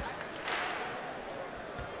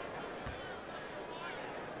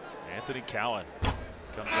 Anthony Cowan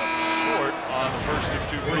comes up short on the first of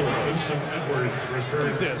 2 free throws.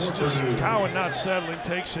 Look at this, just Cowan not settling,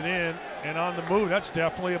 takes it in, and on the move, that's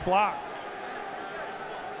definitely a block.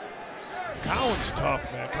 Cowan's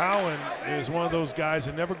tough, man. Cowan is one of those guys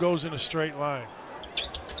that never goes in a straight line.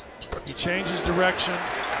 He changes direction,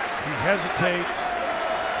 he hesitates,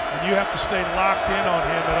 and you have to stay locked in on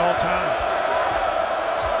him at all times.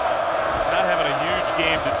 He's not having a huge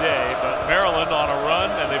game today, but Maryland on a run,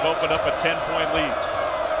 and they've opened up a 10-point lead.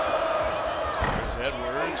 There's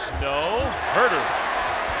Edwards, no. Herder.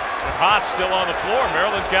 And Haas still on the floor.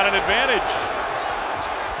 Maryland's got an advantage.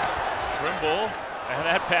 Trimble. And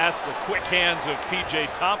that pass, the quick hands of P.J.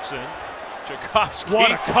 Thompson. Tchaikovsky.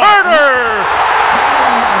 What a cut. Herder!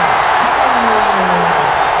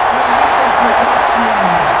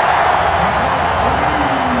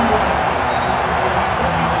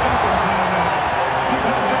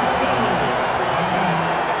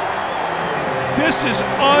 This is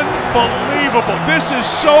unbelievable. This is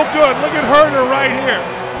so good. Look at Herder right here.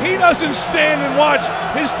 He doesn't stand and watch.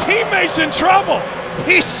 His teammates in trouble.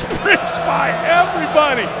 He sprints by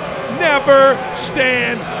everybody. Never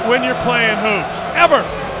stand when you're playing hoops, ever.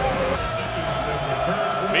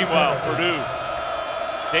 Meanwhile, Purdue,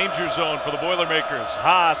 danger zone for the Boilermakers.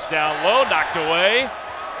 Haas down low, knocked away,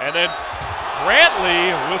 and then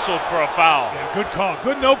Brantley whistled for a foul. Yeah, good call.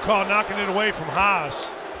 Good no call, knocking it away from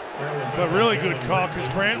Haas. But really good call because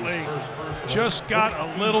Brantley just got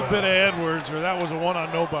a little bit of Edwards, or that was a one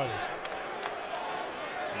on nobody.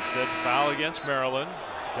 Instead, foul against Maryland.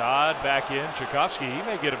 Dodd back in. Tchaikovsky, he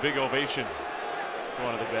may get a big ovation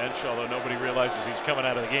going to the bench, although nobody realizes he's coming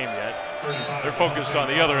out of the game yet. They're focused on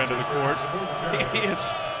the other end of the court.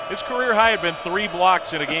 His career high had been 3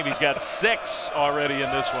 blocks in a game. He's got 6 already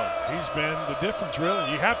in this one. He's been the difference,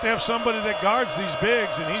 really. You have to have somebody that guards these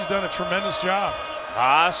bigs, and he's done a tremendous job.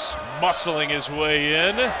 Haas muscling his way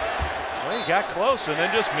in. Well, he got close and then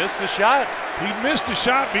just missed the shot. He missed the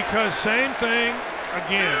shot because same thing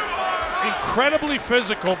again. Incredibly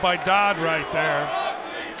physical by Dodd right there.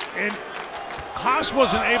 And Haas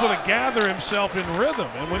wasn't able to gather himself in rhythm.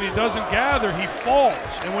 And when he doesn't gather, he falls.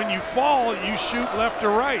 And when you fall, you shoot left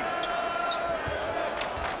or right.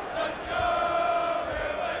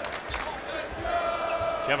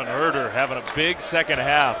 Kevin Herder having a big second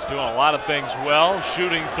half, doing a lot of things well,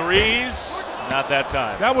 shooting threes, not that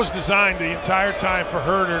time. That was designed the entire time for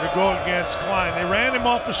Herder to go against Klein. They ran him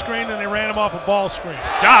off the screen and they ran him off a ball screen.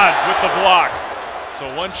 Dodd with the block. So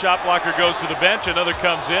one shot blocker goes to the bench, another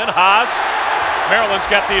comes in. Haas, Maryland's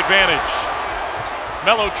got the advantage.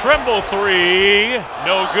 Melo Trimble 3,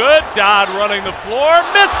 no good. Dodd running the floor,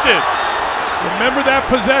 missed it. Remember that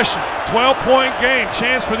possession, 12-point game.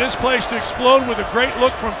 Chance for this place to explode with a great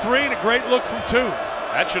look from 3 and a great look from 2.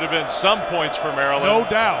 That should have been some points for Maryland. No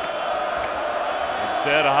doubt.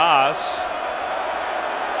 Instead, Haas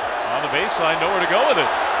on the baseline, nowhere to go with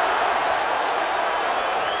it.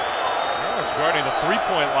 Maryland's guarding the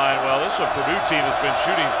three-point line. Well, this is a Purdue team that's been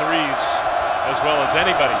shooting threes as well as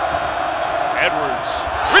anybody. Edwards,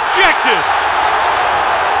 rejected.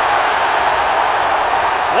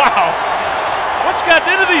 Wow. What's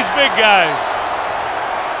gotten into these big guys?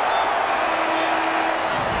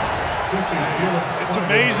 It's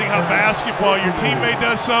amazing how basketball, your teammate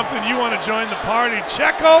does something, you want to join the party.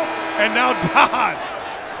 Checo, and now Dodd.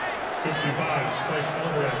 55, Spike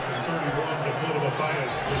Albrecht, and 31 to Phil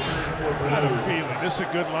Matthias. I got a feeling, this is a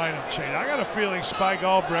good lineup change. I got a feeling Spike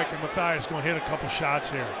Albrecht and Matthias going to hit a couple shots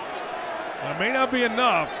here. It may not be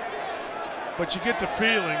enough, but you get the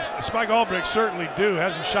feelings. Spike Albrecht certainly do.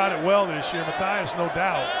 Hasn't shot it well this year. Matthias, no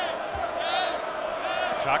doubt.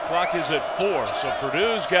 Shot clock is at 4, so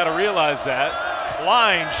Purdue's got to realize that.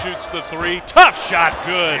 Klein shoots the 3. Tough shot,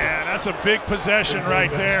 good. Yeah, that's a big possession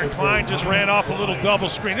right there. Klein just ran off a little double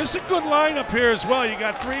screen. This is a good lineup here as well. You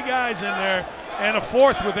got 3 guys in there and a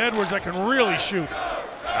 4th with Edwards that can really shoot.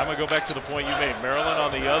 I'm going to go back to the point you made. Maryland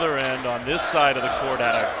on the other end, on this side of the court,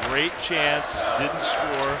 had a great chance, didn't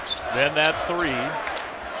score. Then that 3.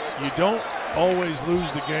 You don't always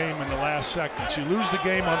lose the game in the last seconds. You lose the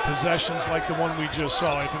game on possessions like the one we just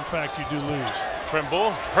saw, if in fact you do lose.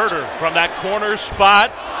 Trimble, Herder from that corner spot.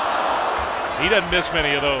 He doesn't miss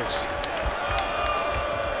many of those.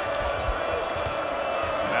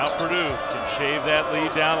 Now Purdue can shave that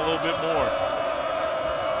lead down a little bit more.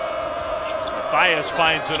 Matthias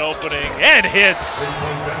finds an opening and hits.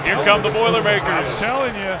 Here come the Boilermakers. I'm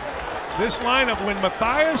telling you, this lineup, when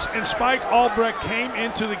Matthias and Spike Albrecht came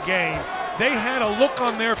into the game, they had a look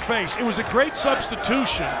on their face. It was a great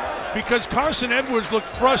substitution because Carsen Edwards looked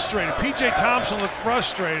frustrated. P.J. Thompson looked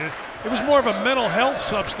frustrated. It was more of a mental health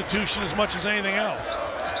substitution as much as anything else.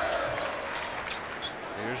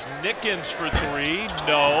 Here's Nickens for 3.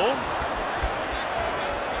 No.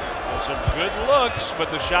 So some good looks, but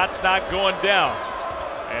the shot's not going down.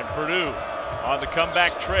 And Purdue on the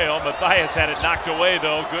comeback trail. Matthias had it knocked away,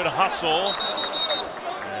 though. Good hustle.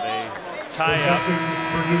 And a tie-up.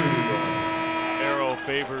 Arrow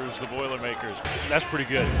favors the Boilermakers. That's pretty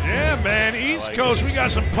good. Yeah, man. East Coast, we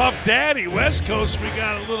got some Puff Daddy. West Coast, we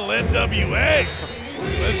got a little NWA.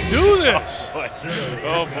 Let's do this.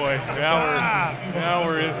 Oh, boy. Now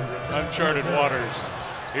we're in uncharted waters.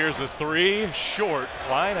 Here's a 3, short.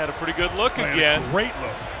 Klein had a pretty good look again. Great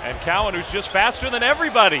look. And Cowan, who's just faster than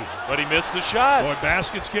everybody, but he missed the shot. Boy,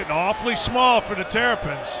 basket's getting awfully small for the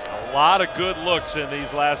Terrapins. A lot of good looks in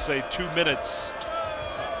these last, say, 2 minutes.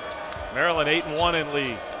 Maryland 8-1 in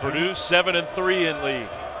league. Purdue 7-3 in league.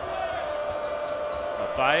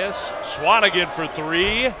 Matthias Swanigan for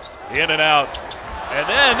 3, in and out. And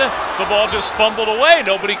then the ball just fumbled away.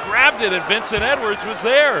 Nobody grabbed it, and Vincent Edwards was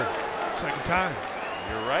there. Second time.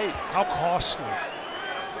 You're right. How costly.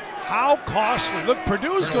 How costly. Look,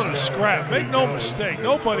 Purdue's going to scrap. Make no mistake.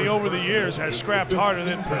 Nobody over the years has scrapped harder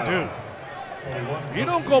than Purdue. You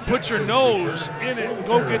don't go put your nose in it and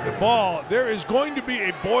go get the ball. There is going to be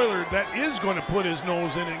a Boiler that is going to put his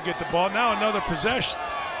nose in it and get the ball. Now another possession.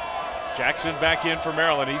 Jackson back in for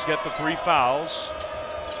Maryland. He's got the 3 fouls.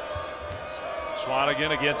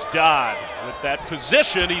 Swanigan against Dodd. With that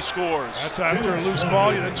position, he scores. That's after a loose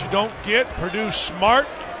ball that you don't get. Purdue smart,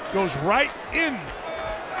 goes right in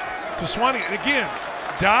to Swanigan. Again,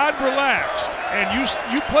 Dodd relaxed, and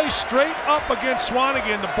you play straight up against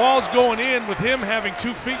Swanigan. The ball's going in with him having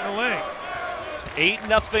 2 feet in the lane.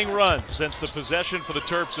 8-0 run since the possession for the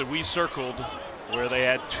Terps that we circled, where they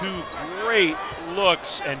had 2 great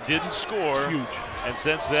looks and didn't score. Huge. And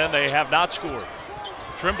since then, they have not scored.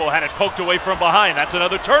 Trimble had it poked away from behind. That's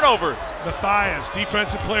another turnover. Matthias,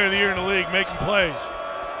 Defensive Player of the Year in the league, making plays.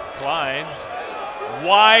 Klein,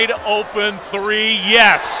 wide open 3,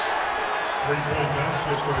 yes. 3-point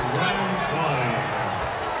basket for Ryan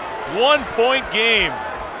Klein. 1-point game.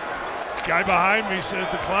 Guy behind me says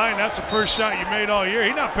to Klein, that's the first shot you made all year.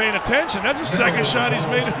 He's not paying attention. That's the second shot he's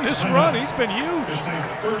made in this run. He's been huge. It's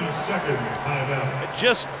a 30-second timeout.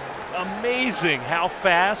 Just amazing how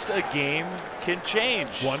fast a game can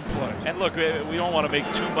change. One play. And look, we don't want to make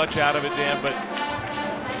too much out of it, Dan, but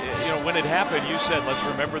you know, when it happened, you said, let's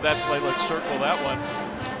remember that play, let's circle that one.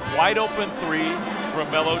 Wide open 3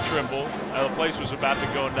 from Melo Trimble. The place was about to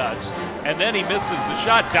go nuts. And then he misses the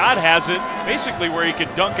shot. Dodd has it basically where he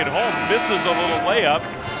could dunk it home, misses a little layup,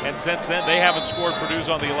 and since then they haven't scored. Purdue's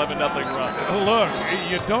on the 11-0 run. Look,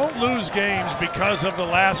 you don't lose games because of the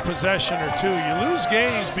last possession or 2. You lose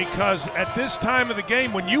games because at this time of the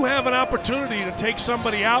game, when you have an opportunity to take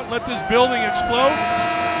somebody out and let this building explode,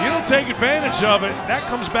 you don't take advantage of it. That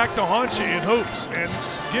comes back to haunt you in hoops. And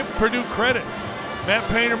give Purdue credit. Matt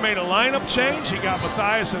Painter made a lineup change. He got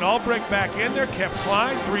Matthias and Albrecht back in there, kept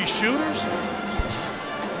Klein, 3 shooters.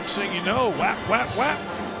 Next thing you know, whap, whap, whap.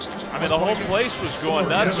 I mean, the whole place was going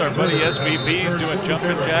nuts. Our buddy SVP is doing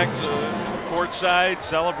jumping jacks courtside,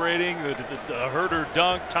 celebrating the Herder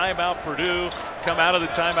dunk, timeout Purdue, come out of the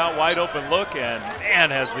timeout, wide open look, and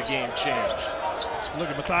man, has the game changed. Look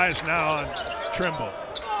at Matthias now on Trimble.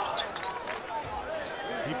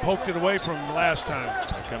 He poked it away from him last time.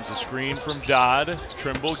 Here comes a screen from Dodd.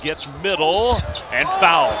 Trimble gets middle and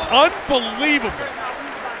foul. Unbelievable.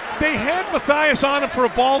 They had Matthias on him for a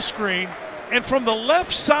ball screen, and from the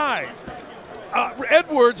left side,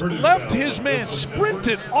 Edwards left his man,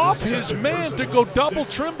 sprinted off his man to go double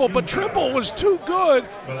Trimble, but Trimble was too good,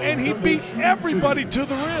 and he beat everybody to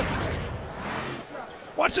the rim.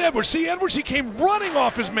 Watch Edwards. See Edwards? He came running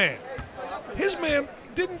off his man. His man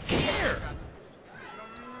didn't care.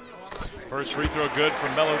 First free throw good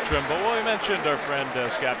from Melo Trimble. Well, we mentioned our friend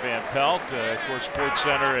Scott Van Pelt, of course, Sports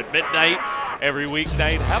Center at midnight every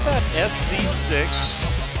weeknight. How about SC6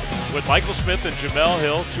 with Michael Smith and Jamel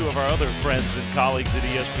Hill, 2 of our other friends and colleagues at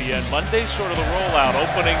ESPN. Monday's sort of the rollout,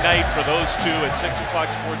 opening night for those 2 at 6 o'clock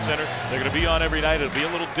Sports Center. They're going to be on every night. It'll be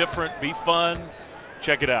a little different, be fun.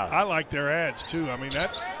 Check it out. I like their ads, too. I mean,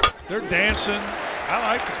 they're dancing. I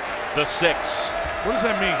like it. The 6. What does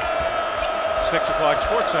that mean? 6 o'clock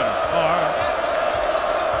Sports Center. Oh, all right.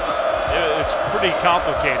 It's pretty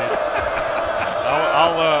complicated.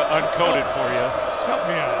 I'll uncode it for you. Help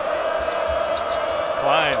me out.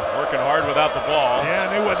 Klein working hard without the ball. Yeah,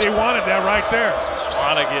 they wanted that right there.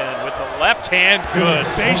 Swanigan with the left hand, good.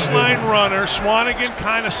 Baseline runner. Swanigan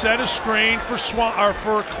kind of set a screen for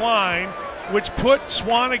Klein, which put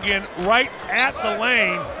Swanigan right at the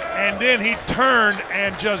lane, and then he turned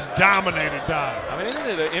and just dominated Dodd. I mean,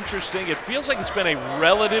 isn't it interesting? It feels like it's been a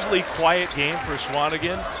relatively quiet game for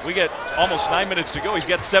Swanigan. We get almost 9 minutes to go. He's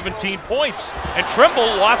got 17 points, and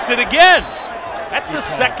Trimble lost it again. That's the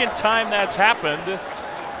second time that's happened.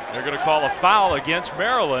 They're going to call a foul against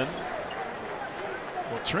Maryland.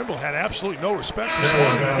 Well, Trimble had absolutely no respect for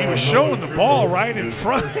Swanigan. He was showing the ball right in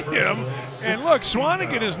front of him. And look,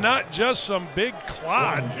 Swanigan is not just some big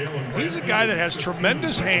clod. He's a guy that has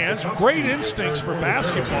tremendous hands, great instincts for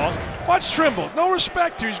basketball. Watch Trimble. No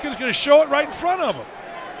respect here. He's going to show it right in front of him.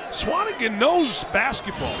 Swanigan knows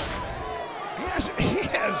basketball. He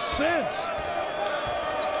has sense.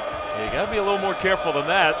 You got to be a little more careful than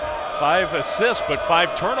that. 5 assists, but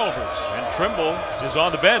 5 turnovers. And Trimble is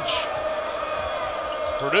on the bench.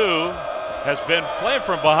 Purdue has been playing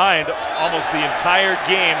from behind almost the entire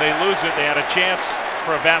game. They lose it. They had a chance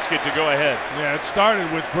for a basket to go ahead. Yeah, it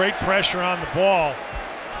started with great pressure on the ball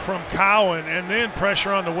from Cowan and then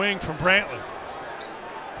pressure on the wing from Brantley.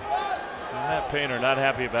 Matt Painter not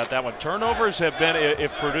happy about that one. Turnovers have been,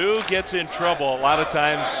 if Purdue gets in trouble, a lot of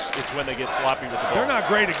times it's when they get sloppy with the ball. They're not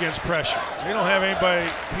great against pressure. They don't have anybody,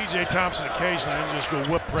 P.J. Thompson occasionally, and just go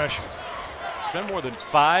whip pressure. It's been more than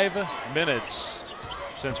 5 minutes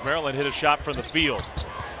since Maryland hit a shot from the field.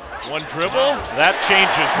 One dribble, that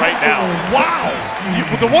changes right now. Wow!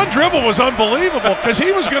 The one dribble was unbelievable because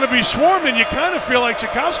he was going to be swarmed, and you kind of feel like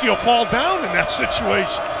Tchaikovsky will fall down in that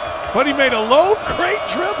situation. But he made a low, great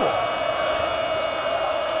dribble.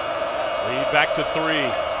 Lead back to 3.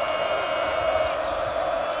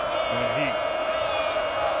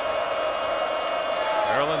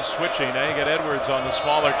 Maryland switching. Now you got Edwards on the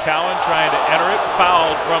smaller Cowan trying to enter it,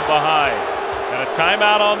 fouled from behind. And a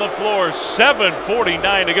timeout on the floor,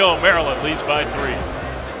 7:49 to go. Maryland leads by 3.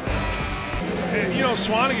 And you know,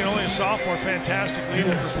 Swanigan, only a sophomore, fantastic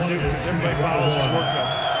leader for Purdue because everybody follows his work up.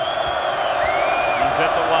 He's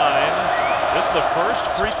at the line. This is the first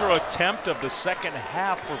free throw attempt of the second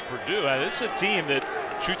half for Purdue. This is a team that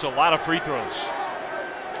shoots a lot of free throws.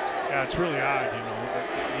 Yeah, it's really odd, you know.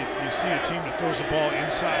 You see a team that throws the ball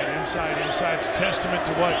inside. It's a testament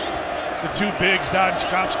to what the two bigs, Dodd and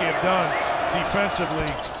Tchaikovsky, have done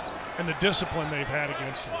defensively and the discipline they've had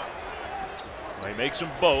against him. Well, he makes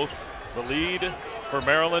them both. The lead for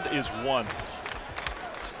Maryland is 1.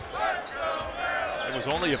 It was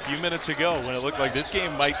only a few minutes ago when it looked like this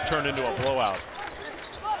game might turn into a blowout.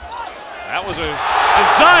 That was a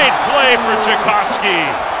design play for Tchaikovsky.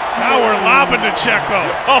 Now we're lobbing to Checo.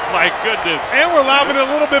 Oh my goodness. And we're lobbing a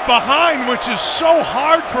little bit behind, which is so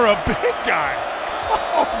hard for a big guy.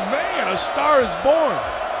 Oh man, a star is born.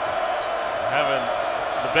 Having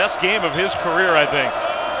the best game of his career, I think.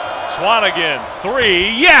 Swanigan,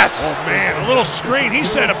 3, yes! Oh man, a little screen. He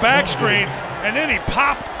set a back screen, and then he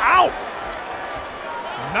popped out.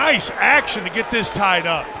 Nice action to get this tied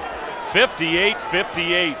up.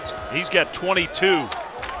 58-58. He's got 22.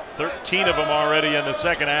 13 of them already in the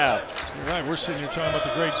second half. You're right, we're sitting here talking about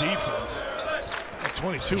the great defense. At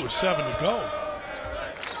 22 with 7 to go.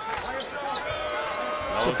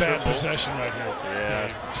 It's a bad possession right here.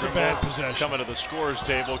 Yeah, it's a bad possession. Coming to the scorer's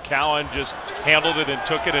table, Cowan just handled it and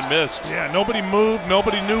took it and missed. Yeah, nobody moved.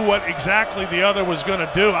 Nobody knew what exactly the other was going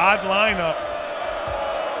to do. Odd lineup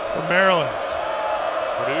for Maryland.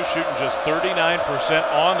 Purdue shooting just 39%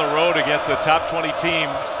 on the road against a top 20 team,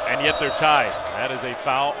 and yet they're tied. That is a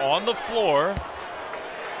foul on the floor.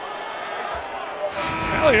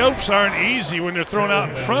 Alley-oops aren't easy when they're thrown out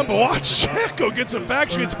in front, but watch, Checo gets a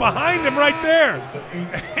back screen. It's behind him right there,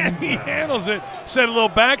 and he handles it. Set a little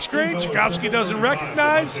back screen. Tchaikovsky doesn't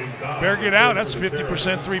recognize. Bear get out. That's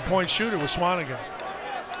 50% three-point shooter with Swanigan.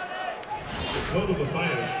 Well,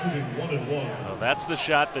 that's the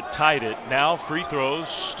shot that tied it. Now free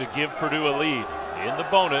throws to give Purdue a lead. In the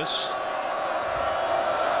bonus,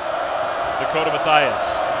 Dakota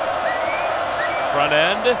Mathias. Front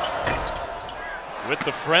end. With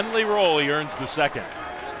the friendly roll, he earns the second.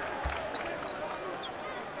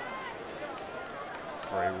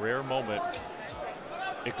 For a rare moment,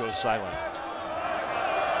 it goes silent.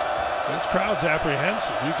 This crowd's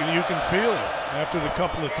apprehensive. You can feel it. After the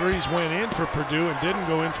couple of threes went in for Purdue and didn't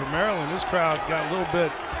go in for Maryland, this crowd got a little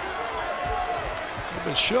bit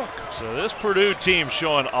shook. So this Purdue team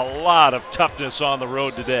showing a lot of toughness on the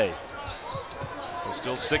road today. There's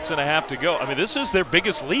still 6.5 to go. I mean, this is their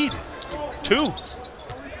biggest lead. 2.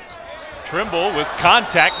 Trimble with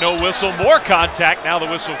contact, no whistle, more contact. Now the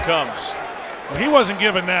whistle comes. Well, he wasn't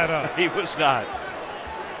giving that up. He was not.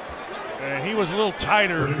 And he was a little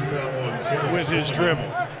tighter with his dribble.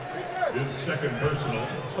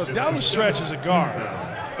 Look, down the stretch as a guard,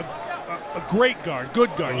 a great guard,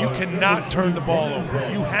 good guard, you cannot turn the ball over.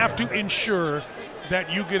 You have to ensure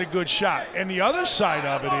that you get a good shot. And the other side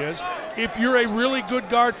of it is, if you're a really good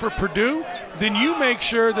guard for Purdue, then you make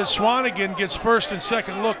sure that Swanigan gets first and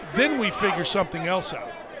second look, then we figure something else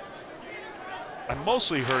out. I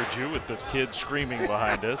mostly heard you with the kids screaming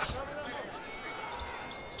behind us.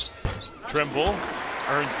 Trimble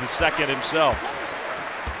earns the second himself.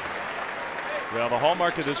 Well, the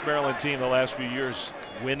hallmark of this Maryland team the last few years,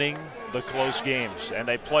 winning the close games, and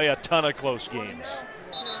they play a ton of close games.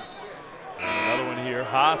 And another one here.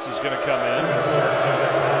 Haas is going to come in.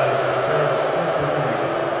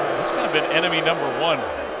 It's kind of been enemy number 1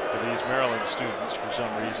 for these Maryland students for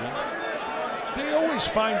some reason. They always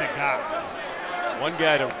find a guy. One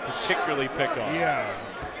guy to particularly pick on. Yeah.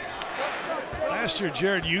 Last year,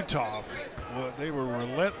 Jared Uthoff, well, they were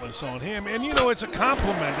relentless on him. And, you know, it's a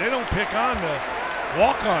compliment. They don't pick on the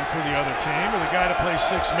walk-on for the other team or the guy that plays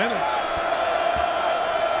 6 minutes.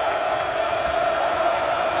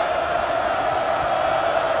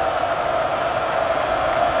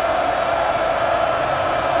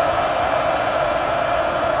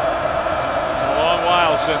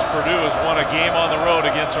 Purdue has won a game on the road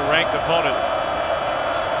against a ranked opponent.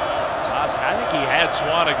 I think he had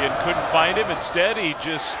Swanigan, couldn't find him. Instead, he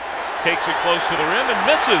just takes it close to the rim and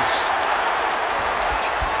misses.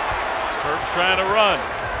 Terps trying to run.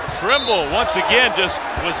 Trimble, once again, just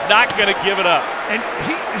was not going to give it up. And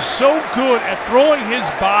he is so good at throwing his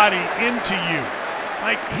body into you.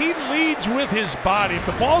 Like, he leads with his body. If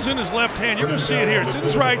the ball's in his left hand, you're going to see it here. It's in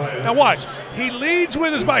his right. Now watch. He leads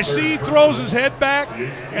with his body. See, he throws his head back,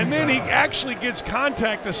 and then he actually gets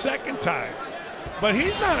contact the second time. But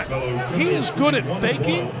he's not. He is good at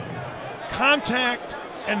faking, contact,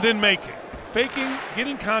 and then making. Faking,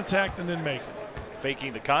 getting contact, and then making.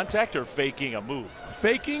 Faking the contact or faking a move?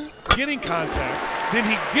 Faking, getting contact, then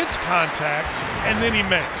he gets contact, and then he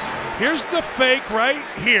makes. Here's the fake right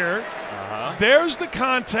here. There's the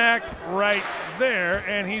contact right there,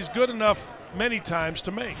 and he's good enough many times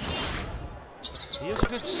to make. He is a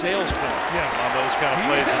good salesman on those kind of He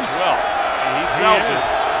plays is. as well. And he sells it.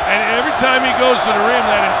 And every time he goes to the rim,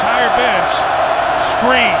 that entire bench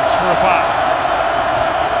screams for a foul.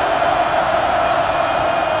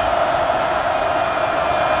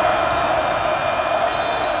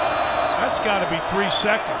 That's got to be 3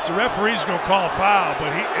 seconds. The referee's going to call a foul,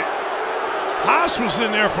 but Haas was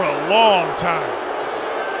in there for a long time.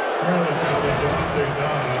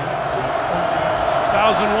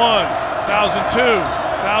 2001, 2002,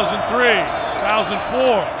 2003,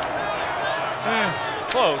 2004.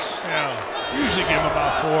 Close. Yeah, usually give him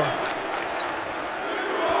about 4.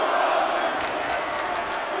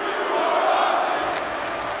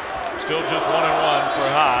 Still just 1-1 for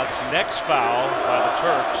Haas. Next foul by the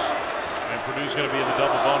Terps. And Purdue's going to be in the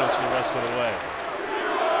double bonus the rest of the way.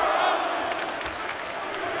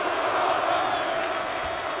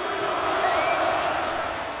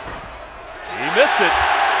 He missed it.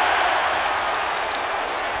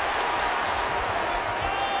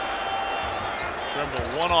 Trimble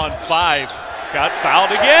 1-on-5. Got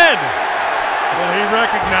fouled again. Well, he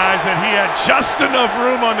recognized that he had just enough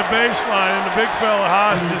room on the baseline, and the big fella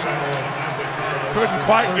Haas just couldn't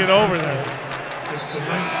quite get over there.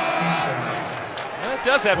 Well, it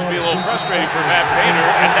does have to be a little frustrating for Matt Painter.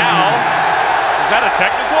 And now, is that a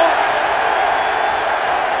technical?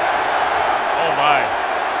 Oh, my.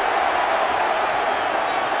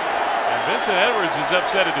 And Vincent Edwards is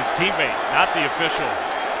upset at his teammate, not the official.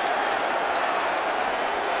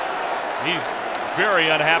 He's very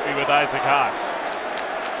unhappy with Isaac Haas.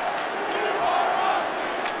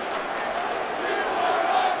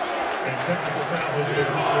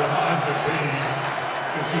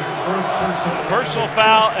 Personal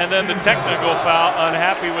foul and then the technical foul.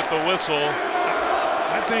 Unhappy with the whistle.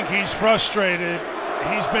 I think he's frustrated.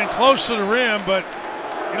 He's been close to the rim, but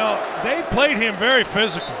you know, they played him very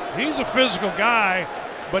physical. He's a physical guy,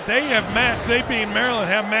 but they have matched, they being Maryland,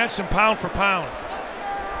 have matched him pound for pound.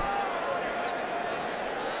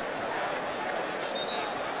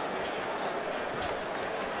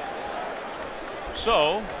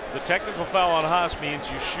 So the technical foul on Haas means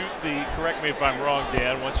you shoot the, correct me if I'm wrong,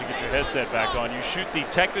 Dan, once you get your headset back on, you shoot the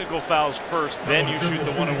technical fouls first, then you shoot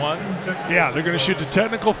the 1-on-1? Yeah, they're going to shoot the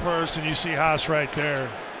technical first, and you see Haas right there.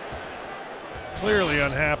 Clearly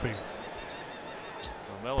unhappy.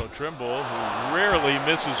 Melo Trimble, who rarely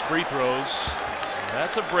misses free throws.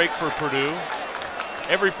 That's a break for Purdue.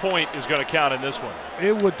 Every point is going to count in this one.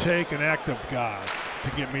 It would take an act of God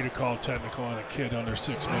to get me to call technical on a kid under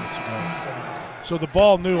 6 minutes ago. So the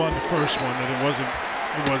ball knew on the first one that it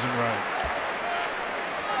wasn't right.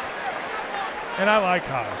 And I like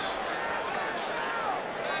Haas,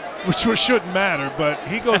 which shouldn't matter, but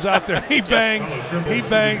he goes out there, he bangs,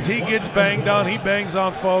 he gets banged on, he bangs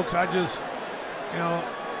on folks. I just, you know,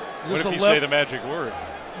 just what if you say the magic word?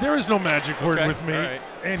 There is no magic word with me, right.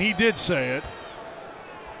 And he did say it.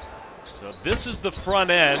 So this is the front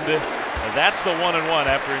end, and that's the 1-on-1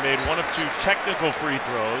 after he made 1 of 2 technical free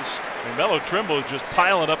throws. And Melo Trimble just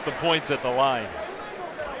piling up the points at the line.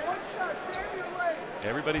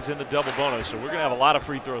 Everybody's in the double bonus, so we're going to have a lot of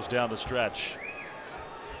free throws down the stretch.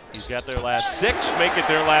 He's got their last 6, make it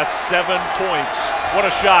their last 7 points. What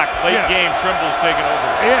a shock. Late game, Trimble's taking over.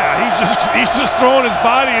 Yeah, he's just throwing his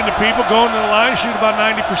body into people, going to the line, shoot about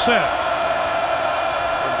 90%.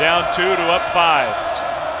 From down 2 to up 5.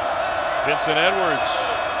 Vincent Edwards,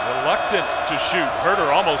 reluctant to shoot.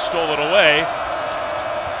 Herter almost stole it away.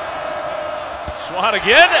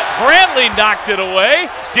 Swanigan, Brantley knocked it away,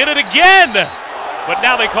 did it again. But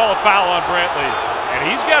now they call a foul on Brantley.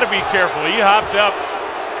 And he's got to be careful. He hopped up.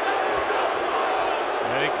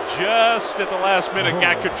 I think just at the last minute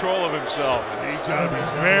got control of himself. He's got to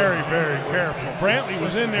be very, very careful. Brantley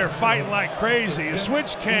was in there fighting like crazy. A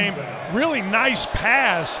switch came, really nice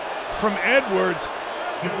pass. from Edwards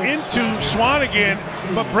into Swanigan,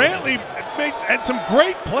 but Brantley had some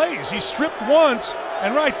great plays. He stripped once,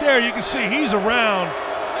 and right there you can see he's around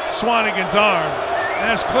Swanigan's arm, and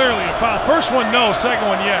that's clearly a foul. First one, no. Second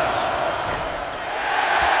one, yes.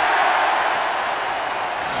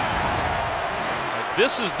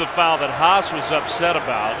 This is the foul that Haas was upset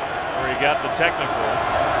about, where he got the technical.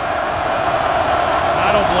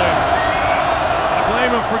 I don't blame him. I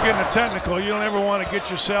blame him for getting the technical. You don't ever want to get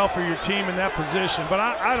yourself or your team in that position, but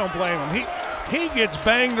I don't blame him. He gets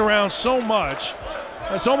banged around so much,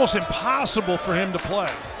 it's almost impossible for him to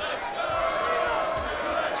play.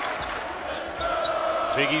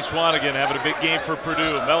 Biggie Swanigan having a big game for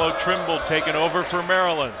Purdue. Mello Trimble taking over for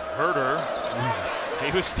Maryland. Herder,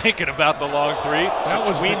 he was thinking about the long three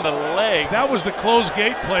between the legs. That was the closed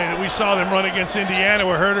gate play that we saw them run against Indiana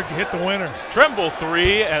where Herder hit the winner. Trimble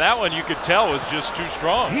three, and that one you could tell was just too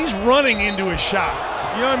strong. He's running into his shot.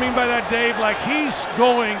 You know what I mean by that, Dave? Like he's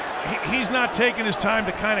going, he's not taking his time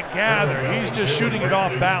to kind of gather. He's just shooting it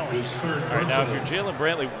off balance. All right, now if you're Jalen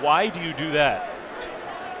Brantley, why do you do that?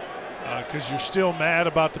 Because you're still mad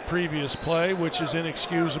about the previous play, which is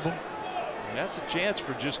inexcusable. And that's a chance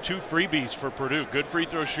for just 2 freebies for Purdue. Good free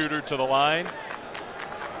throw shooter to the line.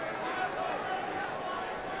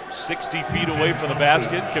 60 feet away from the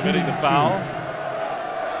basket, committing the foul.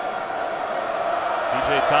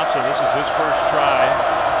 PJ Thompson, this is his first try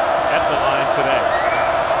at the line today.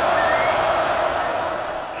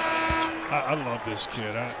 I love this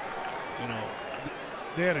kid.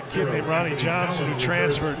 They had a kid named Ronnie Johnson who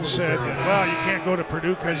transferred and said that, well, you can't go to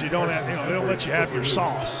Purdue because you don't have, they don't let you have your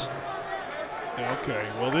sauce. Yeah, okay,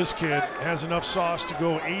 well, this kid has enough sauce to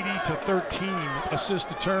go 80 to 13 assist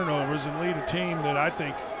to turnovers and lead a team that I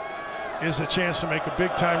think is a chance to make a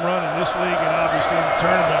big-time run in this league and obviously in the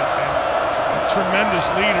tournament. And a tremendous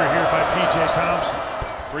leader here by P.J. Thompson.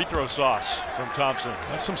 Free throw sauce from Thompson.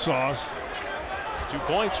 That's some sauce. 2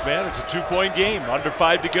 points, man. It's a 2-point game. Under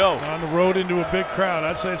 5 to go. On the road into a big crowd.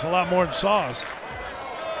 I'd say it's a lot more than sauce.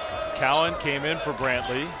 Cowan came in for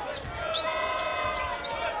Brantley.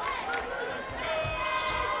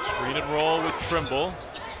 Screen and roll with Trimble.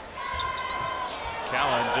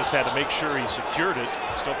 Cowan just had to make sure he secured it.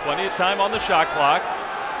 Still plenty of time on the shot clock.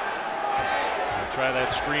 We'll try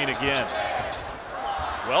that screen again.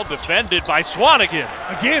 Well defended by Swanigan.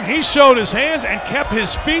 Again, he showed his hands and kept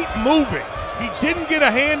his feet moving. He didn't get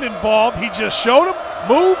a hand involved. He just showed him,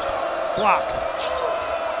 moved, blocked.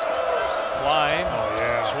 Klein. Oh,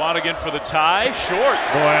 yeah. Swanigan for the tie. Short.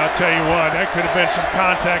 Boy, I'll tell you what, that could have been some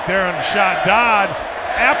contact there on the shot. Dodd,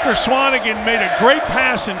 after Swanigan made a great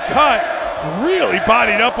pass and cut, really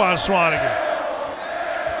bodied up on Swanigan.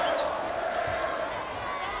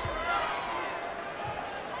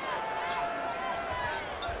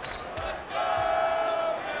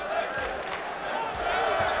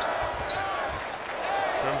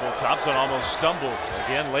 Thompson almost stumbled.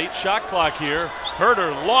 Again, late shot clock here.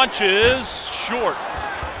 Herder launches short.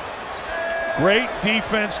 Great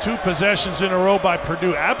defense, 2 possessions in a row by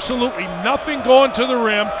Purdue. Absolutely nothing going to the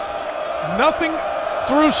rim. Nothing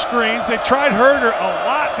through screens. They tried Herder a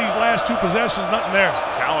lot these last 2 possessions. Nothing there.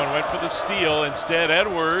 Cowan went for the steal. Instead,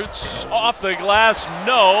 Edwards off the glass.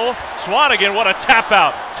 No. Swanigan, what a tap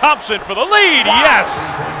out. Thompson for the lead. Wow.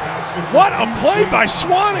 Yes. What a play by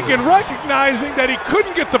Swanigan, recognizing that he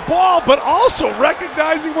couldn't get the ball, but also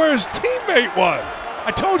recognizing where his teammate was.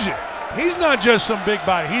 I told you, he's not just some big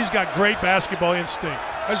body. He's got great basketball instinct.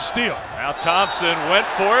 That's a steal. Now Thompson went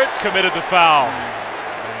for it, committed the foul.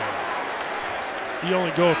 You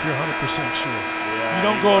only go if you're 100% sure. You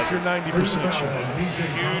don't go if you're 90% sure.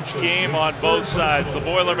 Huge game on both sides. The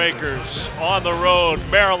Boilermakers on the road.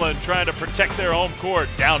 Maryland trying to protect their home court,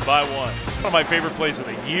 down by 1. One of my favorite plays of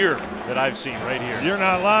the year that I've seen right here. You're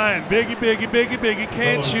not lying. Biggie, biggie, biggie, biggie.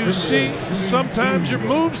 Can't you see? Sometimes your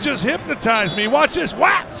moves just hypnotize me. Watch this.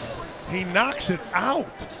 Whap! He knocks it out.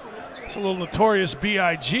 It's a little Notorious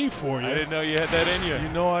B.I.G. for you. I didn't know you had that in you.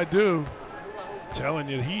 You know I do. Telling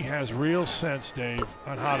you, he has real sense, Dave,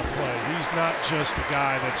 on how to play. He's not just a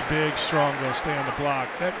guy that's big, strong, going to stay on the block.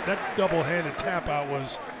 That double-handed tap-out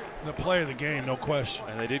was the play of the game, no question.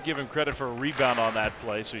 And they did give him credit for a rebound on that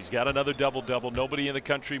play, so he's got another double-double. Nobody in the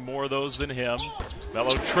country more of those than him.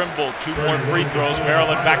 Mello Trimble, 2 more free throws.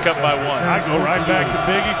 Maryland back up by 1. I go right back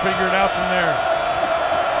to Biggie, figure it out from there.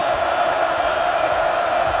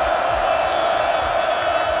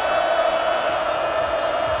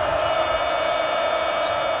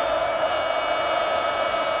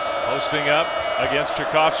 Posting up against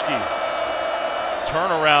Tchaikovsky.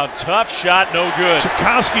 Turnaround, tough shot, no good.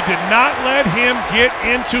 Tchaikovsky did not let him get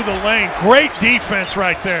into the lane. Great defense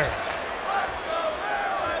right there.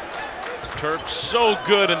 Terps so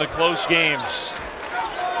good in the close games.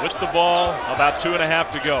 With the ball, about 2.5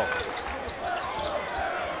 to go.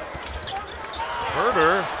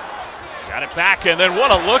 Herder got it back, and then what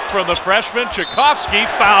a look from the freshman. Tchaikovsky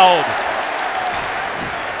fouled.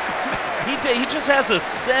 He just has a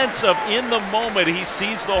sense of in the moment he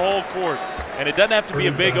sees the whole court, and it doesn't have to be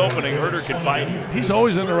a big opening. Herder can find it. He's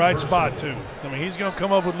always in the right spot too. I mean, he's going to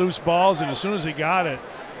come up with loose balls, and as soon as he got it,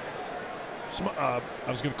 I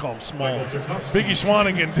was going to call him small. Biggie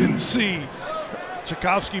Swanigan didn't see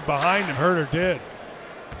Tchaikovsky behind him. Herder did.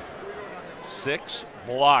 6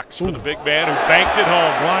 blocks for the big man who banked it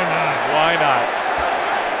home. Why not? Why not?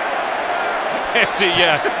 See,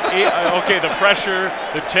 okay, the pressure,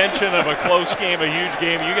 the tension of a close game, a huge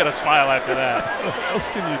game, you got to smile after that. What else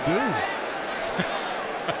can you do?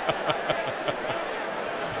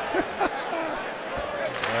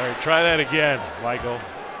 All right, try that again, Michael.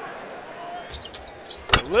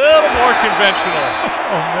 A little more conventional.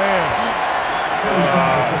 Oh, man.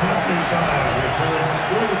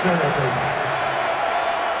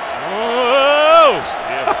 Whoa!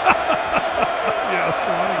 Yeah,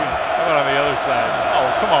 Swanigan. How about on the other side? Oh,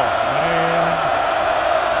 come on. Man.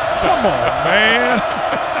 Come on, man.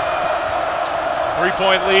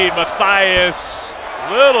 3-point lead. Matthias,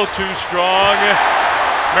 little too strong.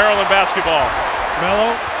 Maryland basketball.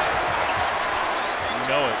 Mello. You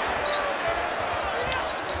know it.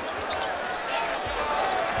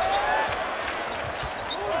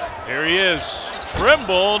 Here he is.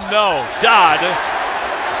 Trimble, no. Dodd.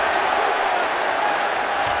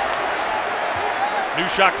 New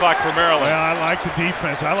shot clock for Maryland. Well, I like the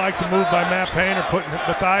defense. I like the move by Matt Painter, putting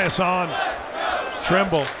Matthias on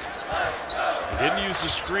Trimble. He didn't use the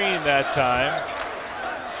screen that time.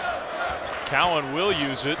 Cowan will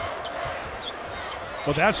use it.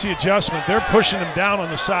 Well, that's the adjustment. They're pushing him down on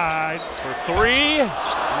the side. For 3.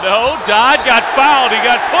 No, Dodd got fouled. He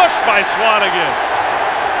got pushed by Swanigan.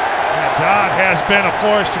 And Dodd has been a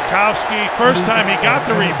force. Tchaikovsky, first time he got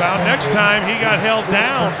the rebound. Next time he got held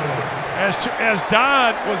down as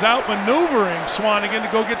Dodd was out maneuvering Swanigan to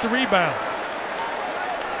go get the rebound.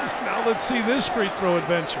 Now let's see this free throw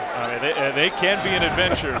adventure. I mean, they can be an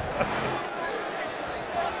adventure.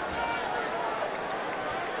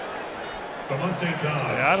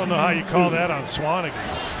 Yeah, I don't know how you call that on Swanigan.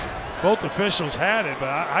 Both officials had it, but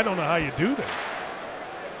I don't know how you do that.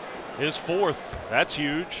 His 4th. That's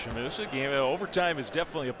huge. I mean, this is a game. Overtime is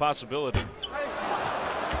definitely a possibility.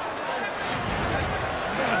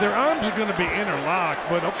 Yeah, their arms are going to be interlocked,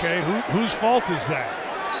 but okay, whose fault is that?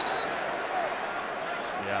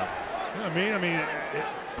 Yeah. You know what I mean,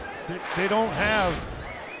 they don't have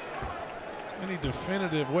any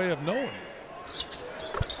definitive way of knowing.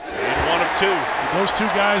 1 of 2. Those two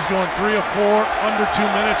guys going 3 or 4 under 2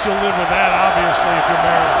 minutes, you'll live with that, obviously, if you're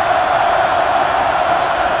Maryland.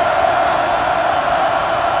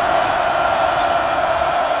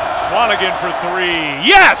 Swanigan for 3.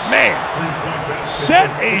 Yes! Man! Set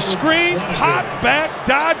a screen, pop back.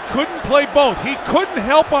 Dodd couldn't play both. He couldn't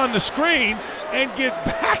help on the screen and get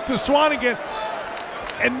back to Swanigan.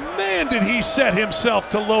 And man, did he set himself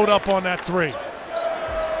to load up on that 3.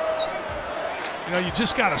 You know, you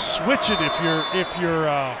just got to switch it if you're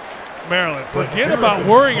Maryland. Forget about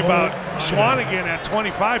worrying about Swanigan at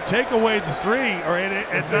 25. Take away the 3, or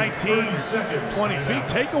at 19, 20 feet.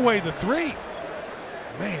 Take away the 3.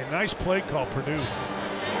 Man, nice play call, Purdue.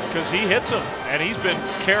 Because he hits him, and he's been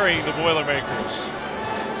carrying the Boilermakers.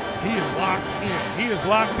 He is locked in. He is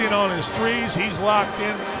locked in on his 3s. He's locked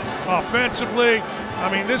in offensively. I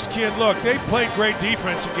mean, this kid, look, they've played great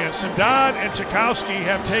defense against him. Dodd and Tchaikovsky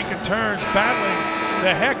have taken turns battling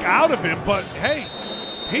the heck out of him, but hey,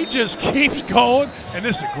 he just keeps going, and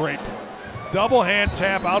this is a great play. Double hand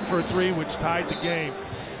tap out for a 3, which tied the game.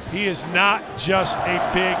 He is not just a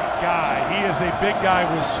big guy. He is a big guy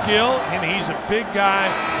with skill, and he's a big guy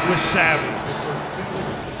with savvy.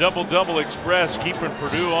 Double-double express, keeping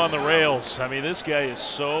Purdue on the rails. I mean, this guy is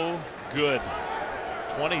so good.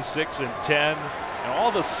 26 and 10. And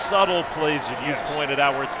all the subtle plays that you pointed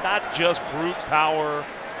out, where it's not just brute power.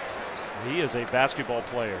 He is a basketball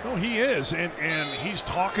player. No, he is, and he's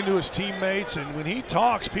talking to his teammates, and when he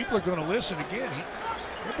talks, people are going to listen. Again,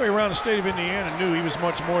 everybody around the state of Indiana knew he was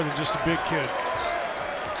much more than just a big kid.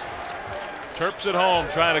 Terps at home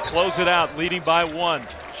trying to close it out, leading by 1.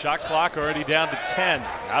 Shot clock already down to 10,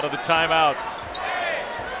 out of the timeout.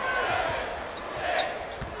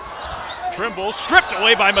 Trimble stripped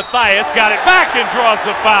away by Matthias, got it back and draws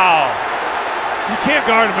the foul. You can't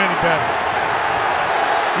guard him any better.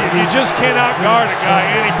 You just cannot guard a guy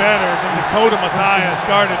any better than Dakota Matthias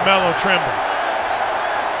guarded Melo Trimble.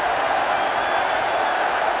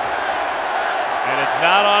 And it's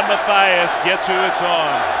not on Matthias. Gets who it's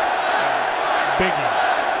on. Biggie.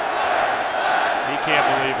 He can't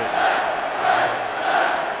believe it.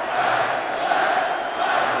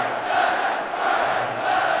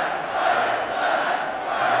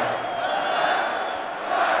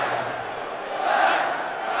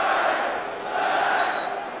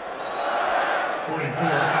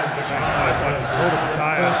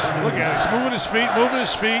 Look at it. He's moving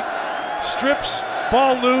his feet. Strips,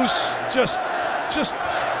 ball loose. Just a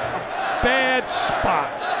bad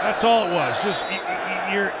spot. That's all it was. Just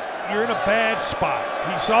you're in a bad spot.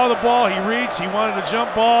 He saw the ball. He reached. He wanted a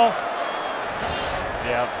jump ball.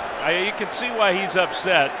 Yeah, you can see why he's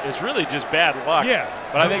upset. It's really just bad luck. Yeah.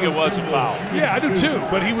 But I think it was a foul. Yeah, I do too.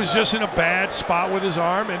 But he was just in a bad spot with his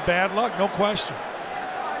arm and bad luck, no question.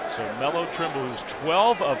 So Melo Trimble, who's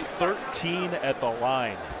 12 of 13 at the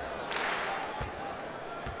line.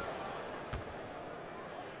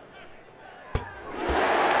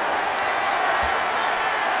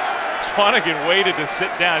 Swanigan waited to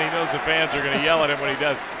sit down. He knows the fans are going to yell at him when he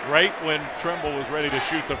does. Right when Trimble was ready to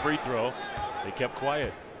shoot the free throw, they kept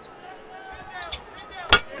quiet.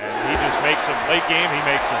 And he just makes them. Late game, he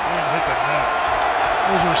makes them. He hit the net.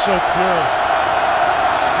 Those were so pure.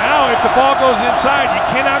 Now, if the ball goes inside, you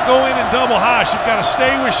cannot go in and double Haas. You've got to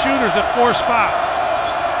stay with shooters at 4 spots.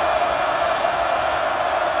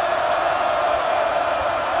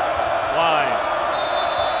 Flying.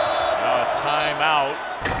 Now a timeout.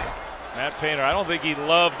 Matt Painter, I don't think he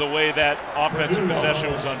loved the way that offensive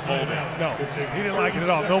possession was unfolding. No, he didn't like it at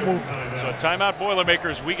all. No movement. So timeout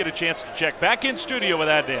Boilermakers. We get a chance to check. Back in studio with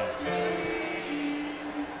Adnan.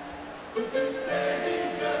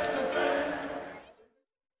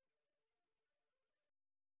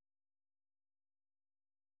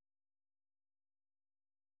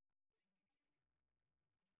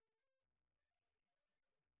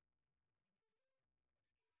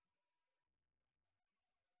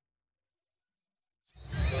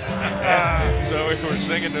 So we were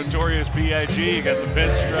singing Notorious B.I.G. You got the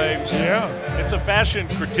pinstripes. Yeah. It's a fashion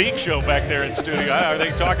critique show back there in studio. Are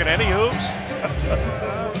they talking any hoops?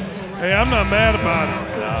 Hey, I'm not mad about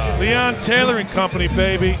it. Leon Tailoring Company,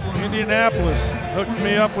 baby. Indianapolis hooked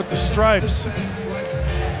me up with the stripes.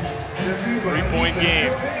 3-point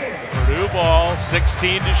game. Purdue ball,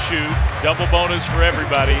 16 to shoot. Double bonus for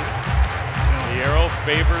everybody. The arrow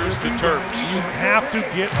favors the Terps. You have to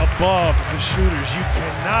get above the shooters. You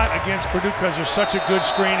cannot against Purdue because they're such a good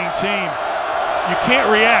screening team. You can't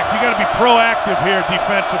react. You got to be proactive here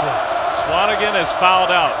defensively. Swanigan has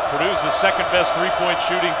fouled out. Purdue's the second best three-point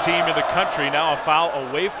shooting team in the country. Now a foul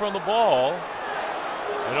away from the ball.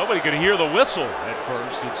 And nobody could hear the whistle at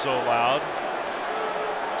first. It's so loud.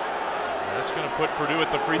 That's going to put Purdue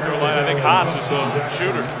at the free throw line. I think Haas is the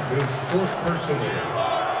shooter.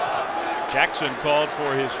 Jackson called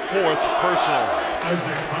for his 4th personal.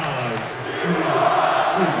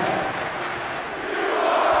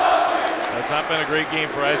 That's not been a great game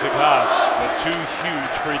for Isaac Haas, but 2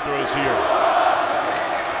 huge free throws here.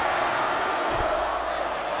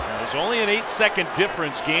 And there's only an 8-second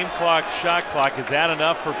difference. Game clock, shot clock. Is that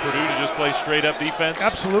enough for Purdue to just play straight up defense?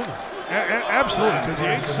 Absolutely. Absolutely, because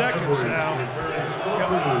the 8 seconds now,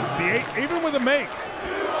 even with a make,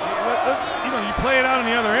 you play it out on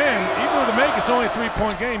the other end. Even with a make, it's only a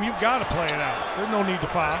 3-point game. You've got to play it out. There's no need to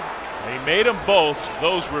foul. They made them both.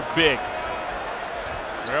 Those were big.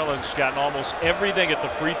 Maryland's gotten almost everything at the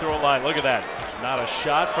free throw line. Look at that. Not a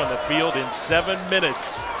shot from the field in 7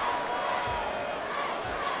 minutes.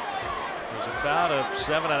 There's about a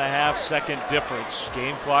 7.5-second difference.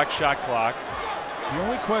 Game clock, shot clock. The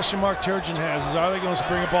only question Mark Turgeon has is, are they going to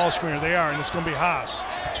bring a ball screener? They are, and it's going to be Haas.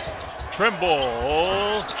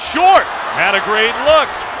 Trimble, short, had a great look.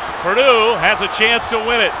 Purdue has a chance to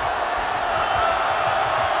win it.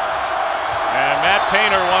 And Matt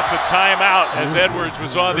Painter wants a timeout as Edwards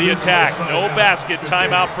was on the attack. No basket,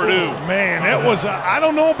 timeout Purdue. Man, that was I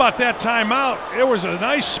don't know about that timeout. It was a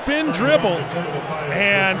nice spin dribble,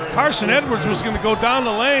 and Carsen Edwards was going to go down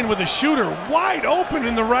the lane with a shooter wide open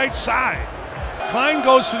in the right side. Klein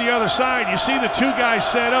goes to the other side. You see the 2 guys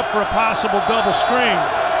set up for a possible double screen.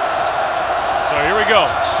 So here we go,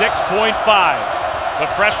 6.5. The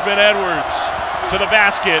freshman Edwards to the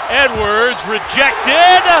basket. Edwards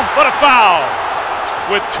rejected, but a foul.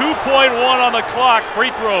 With 2.1 on the clock,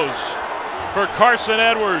 free throws for Carsen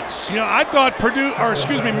Edwards. You know, I thought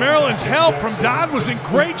Maryland's help from Dodd was in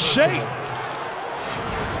great shape.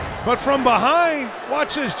 But from behind,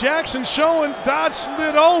 watch this, Jackson showing, Dodd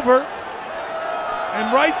slid over.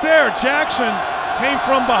 And right there, Jackson came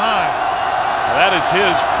from behind. Well, that is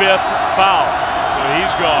his 5th foul, so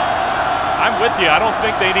he's gone. I'm with you. I don't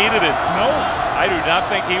think they needed it. No. I do not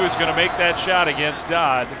think he was going to make that shot against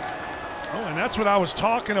Dodd. Oh, and that's what I was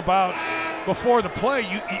talking about before the play.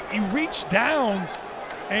 You reach down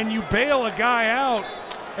and you bail a guy out.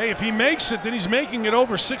 Hey, if he makes it, then he's making it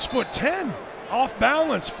over 6'10", off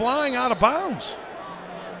balance, flying out of bounds.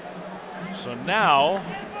 So now,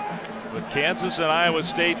 with Kansas and Iowa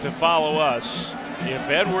State to follow us, if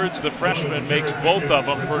Edwards, the freshman, makes both of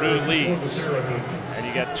them, Purdue leads. And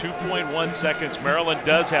you got 2.1 seconds. Maryland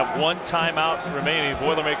does have one timeout remaining.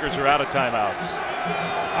 Boilermakers are out of timeouts.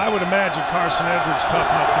 I would imagine Carsen Edwards tough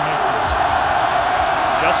enough to make this.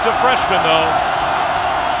 Just a freshman, though.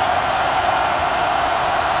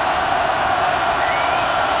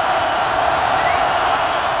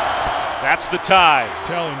 That's the tie.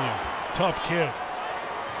 Telling you, tough kid.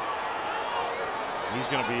 He's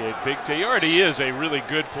going to be a big He already is a really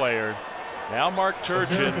good player. Now Mark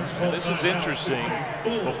Turgeon, and this is interesting,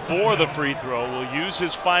 before the free throw, will use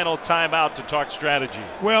his final timeout to talk strategy.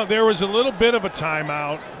 Well, there was a little bit of a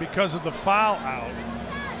timeout because of the foul out.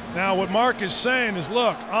 Now what Mark is saying is,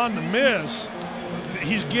 look, on the miss,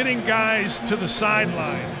 he's getting guys to the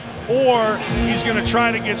sideline, or he's going to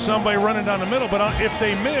try to get somebody running down the middle. But if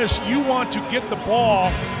they miss, you want to get the ball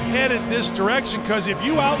headed this direction, because if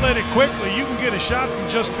you outlet it quickly, you can get a shot from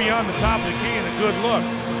just beyond the top of the key and a good look.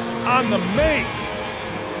 On the make,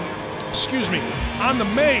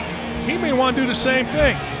 he may want to do the same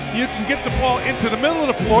thing. You can get the ball into the middle of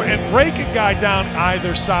the floor and break a guy down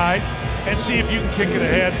either side and see if you can kick it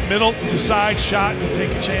ahead, middle to side shot, and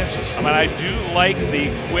take your chances. I mean, I do like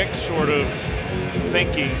the quick sort of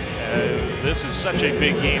thinking. This is such a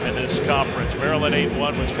big game in this conference. Maryland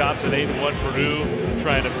 8-1, Wisconsin 8-1, Purdue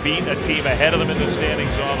trying to beat a team ahead of them in the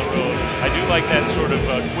standings on the road. I do like that sort of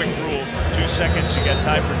quick rule. 2 seconds, you got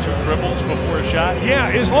time for 2 dribbles before a shot?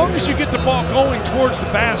 Yeah, as long as you get the ball going towards the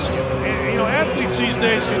basket. And, you know, athletes these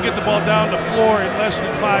days can get the ball down the floor in less than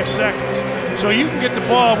 5 seconds. So you can get the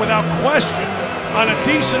ball without question on a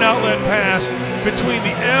decent outlet pass between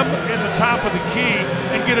the M and the top of the key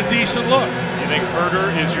and get a decent look. You think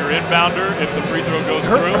Herder is your inbounder if the free throw goes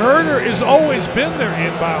through? Herder has always been their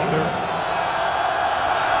inbounder.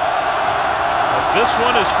 But this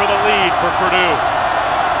one is for the lead for Purdue.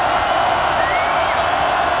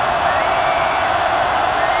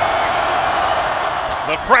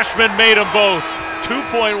 The freshman made them both.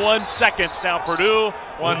 2.1 seconds. Now Purdue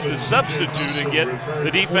wants to substitute and get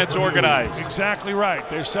the defense organized. Exactly right.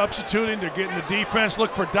 They're substituting. They're getting the defense.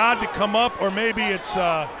 Look for Dodd to come up, or maybe it's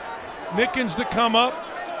Nickens to come up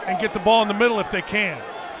and get the ball in the middle if they can.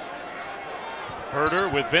 Herder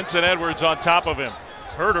with Vincent Edwards on top of him.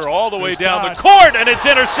 Herder all the way down the court, and it's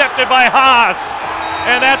intercepted by Haas.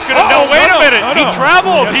 And that's going to, wait a minute. He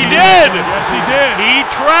traveled. Yes, he did. Yes, he did. He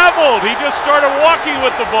traveled. He just started walking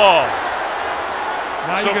with the ball.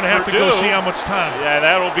 Now you're going to have to go see how much time. Yeah,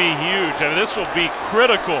 that'll be huge. I mean, this will be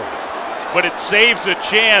critical, but it saves a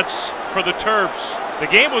chance for the Terps. The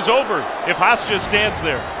game was over if Haas just stands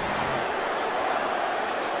there.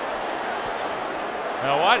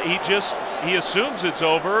 Now what? He assumes it's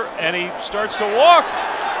over, and he starts to walk.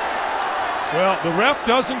 Well, the ref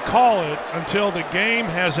doesn't call it until the game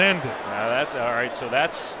has ended. Now that's all right. So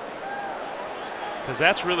that's because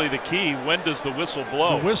that's really the key. When does the whistle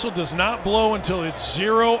blow? The whistle does not blow until it's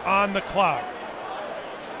 0 on the clock.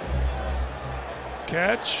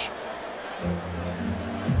 Catch.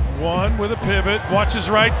 One with a pivot. Watch his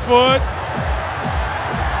right foot.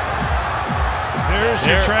 There's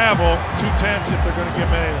your travel. 2-10 if they're going to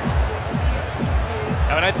get made.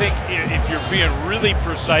 I mean, I think if you're being really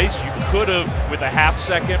precise, you could have with a half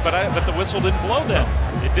second, but the whistle didn't blow then.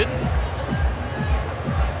 It didn't.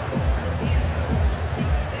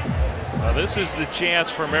 Well, this is the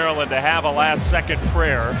chance for Maryland to have a last-second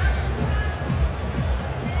prayer.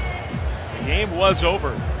 The game was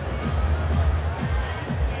over.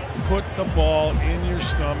 Put the ball in your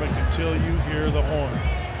stomach until you hear the horn.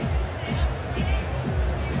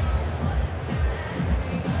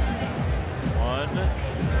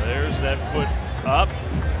 There's that foot up,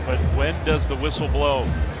 but when does the whistle blow?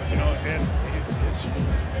 You know, and so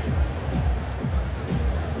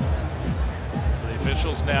the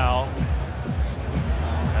officials now,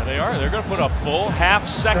 and they're going to put a full half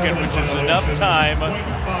second, which is enough time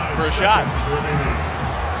for a shot.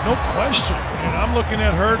 No question. And I'm looking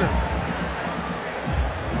at Herder.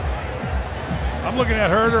 I'm looking at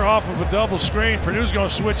Herder off of a double screen. Purdue's going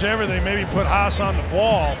to switch everything, maybe put Haas on the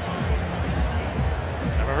ball.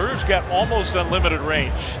 Herder's got almost unlimited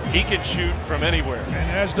range. He can shoot from anywhere.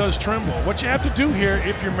 And as does Trimble. What you have to do here,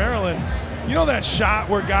 if you're Maryland, you know that shot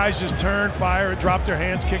where guys just turn, fire, drop their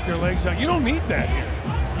hands, kick their legs out? You don't need that here.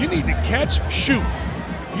 You need to catch, shoot.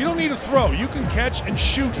 You don't need to throw. You can catch and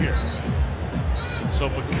shoot here. So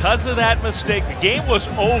because of that mistake, the game was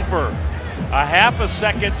over. A half a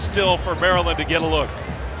second still for Maryland to get a look.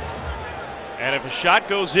 And if a shot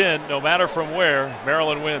goes in, no matter from where,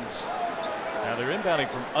 Maryland wins. Now they're inbounding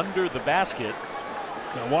from under the basket.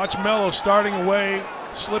 Now watch Mello starting away,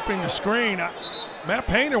 slipping the screen. Matt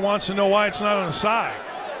Painter wants to know why it's not on the side.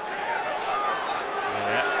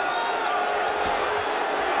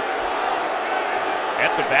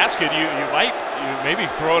 At the basket, you might maybe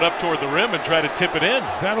throw it up toward the rim and try to tip it in.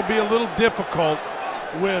 That'll be a little difficult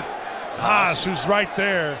with Haas, who's right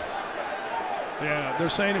there. Yeah, they're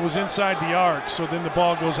saying it was inside the arc, so then the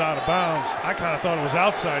ball goes out of bounds. I kind of thought it was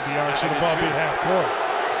outside the arc, so the ball be at half court.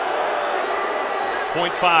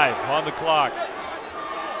 0.5 on the clock.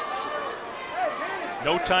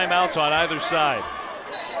 No timeouts on either side.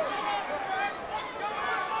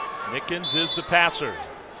 Nickens is the passer.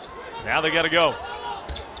 Now they got to go.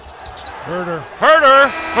 Herder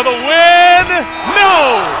for the win.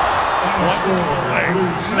 No!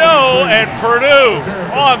 No, and Purdue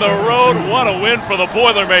on the road. What a win for the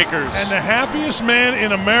Boilermakers. And the happiest man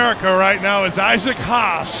in America right now is Isaac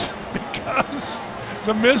Haas because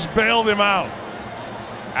the miss bailed him out.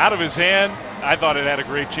 Out of his hand. I thought it had a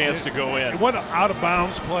great chance to go in. What an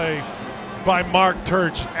out-of-bounds play by Mark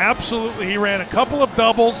Turch. Absolutely, he ran a couple of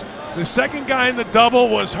doubles. The second guy in the double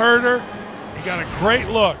was Herder. He got a great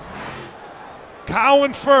look.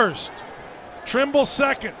 Cowan first. Trimble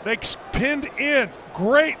second. They pinned in.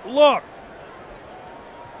 Great look.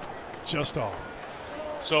 Just off.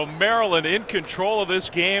 So Maryland in control of this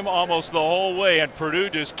game almost the whole way, and Purdue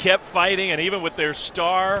just kept fighting, and even with their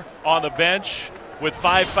star on the bench with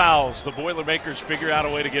 5 fouls, the Boilermakers figure out a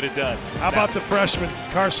way to get it done. How about the freshman,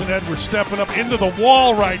 Carsen Edwards, stepping up into the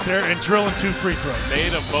wall right there and drilling 2 free throws?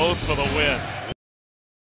 Made them both for the win.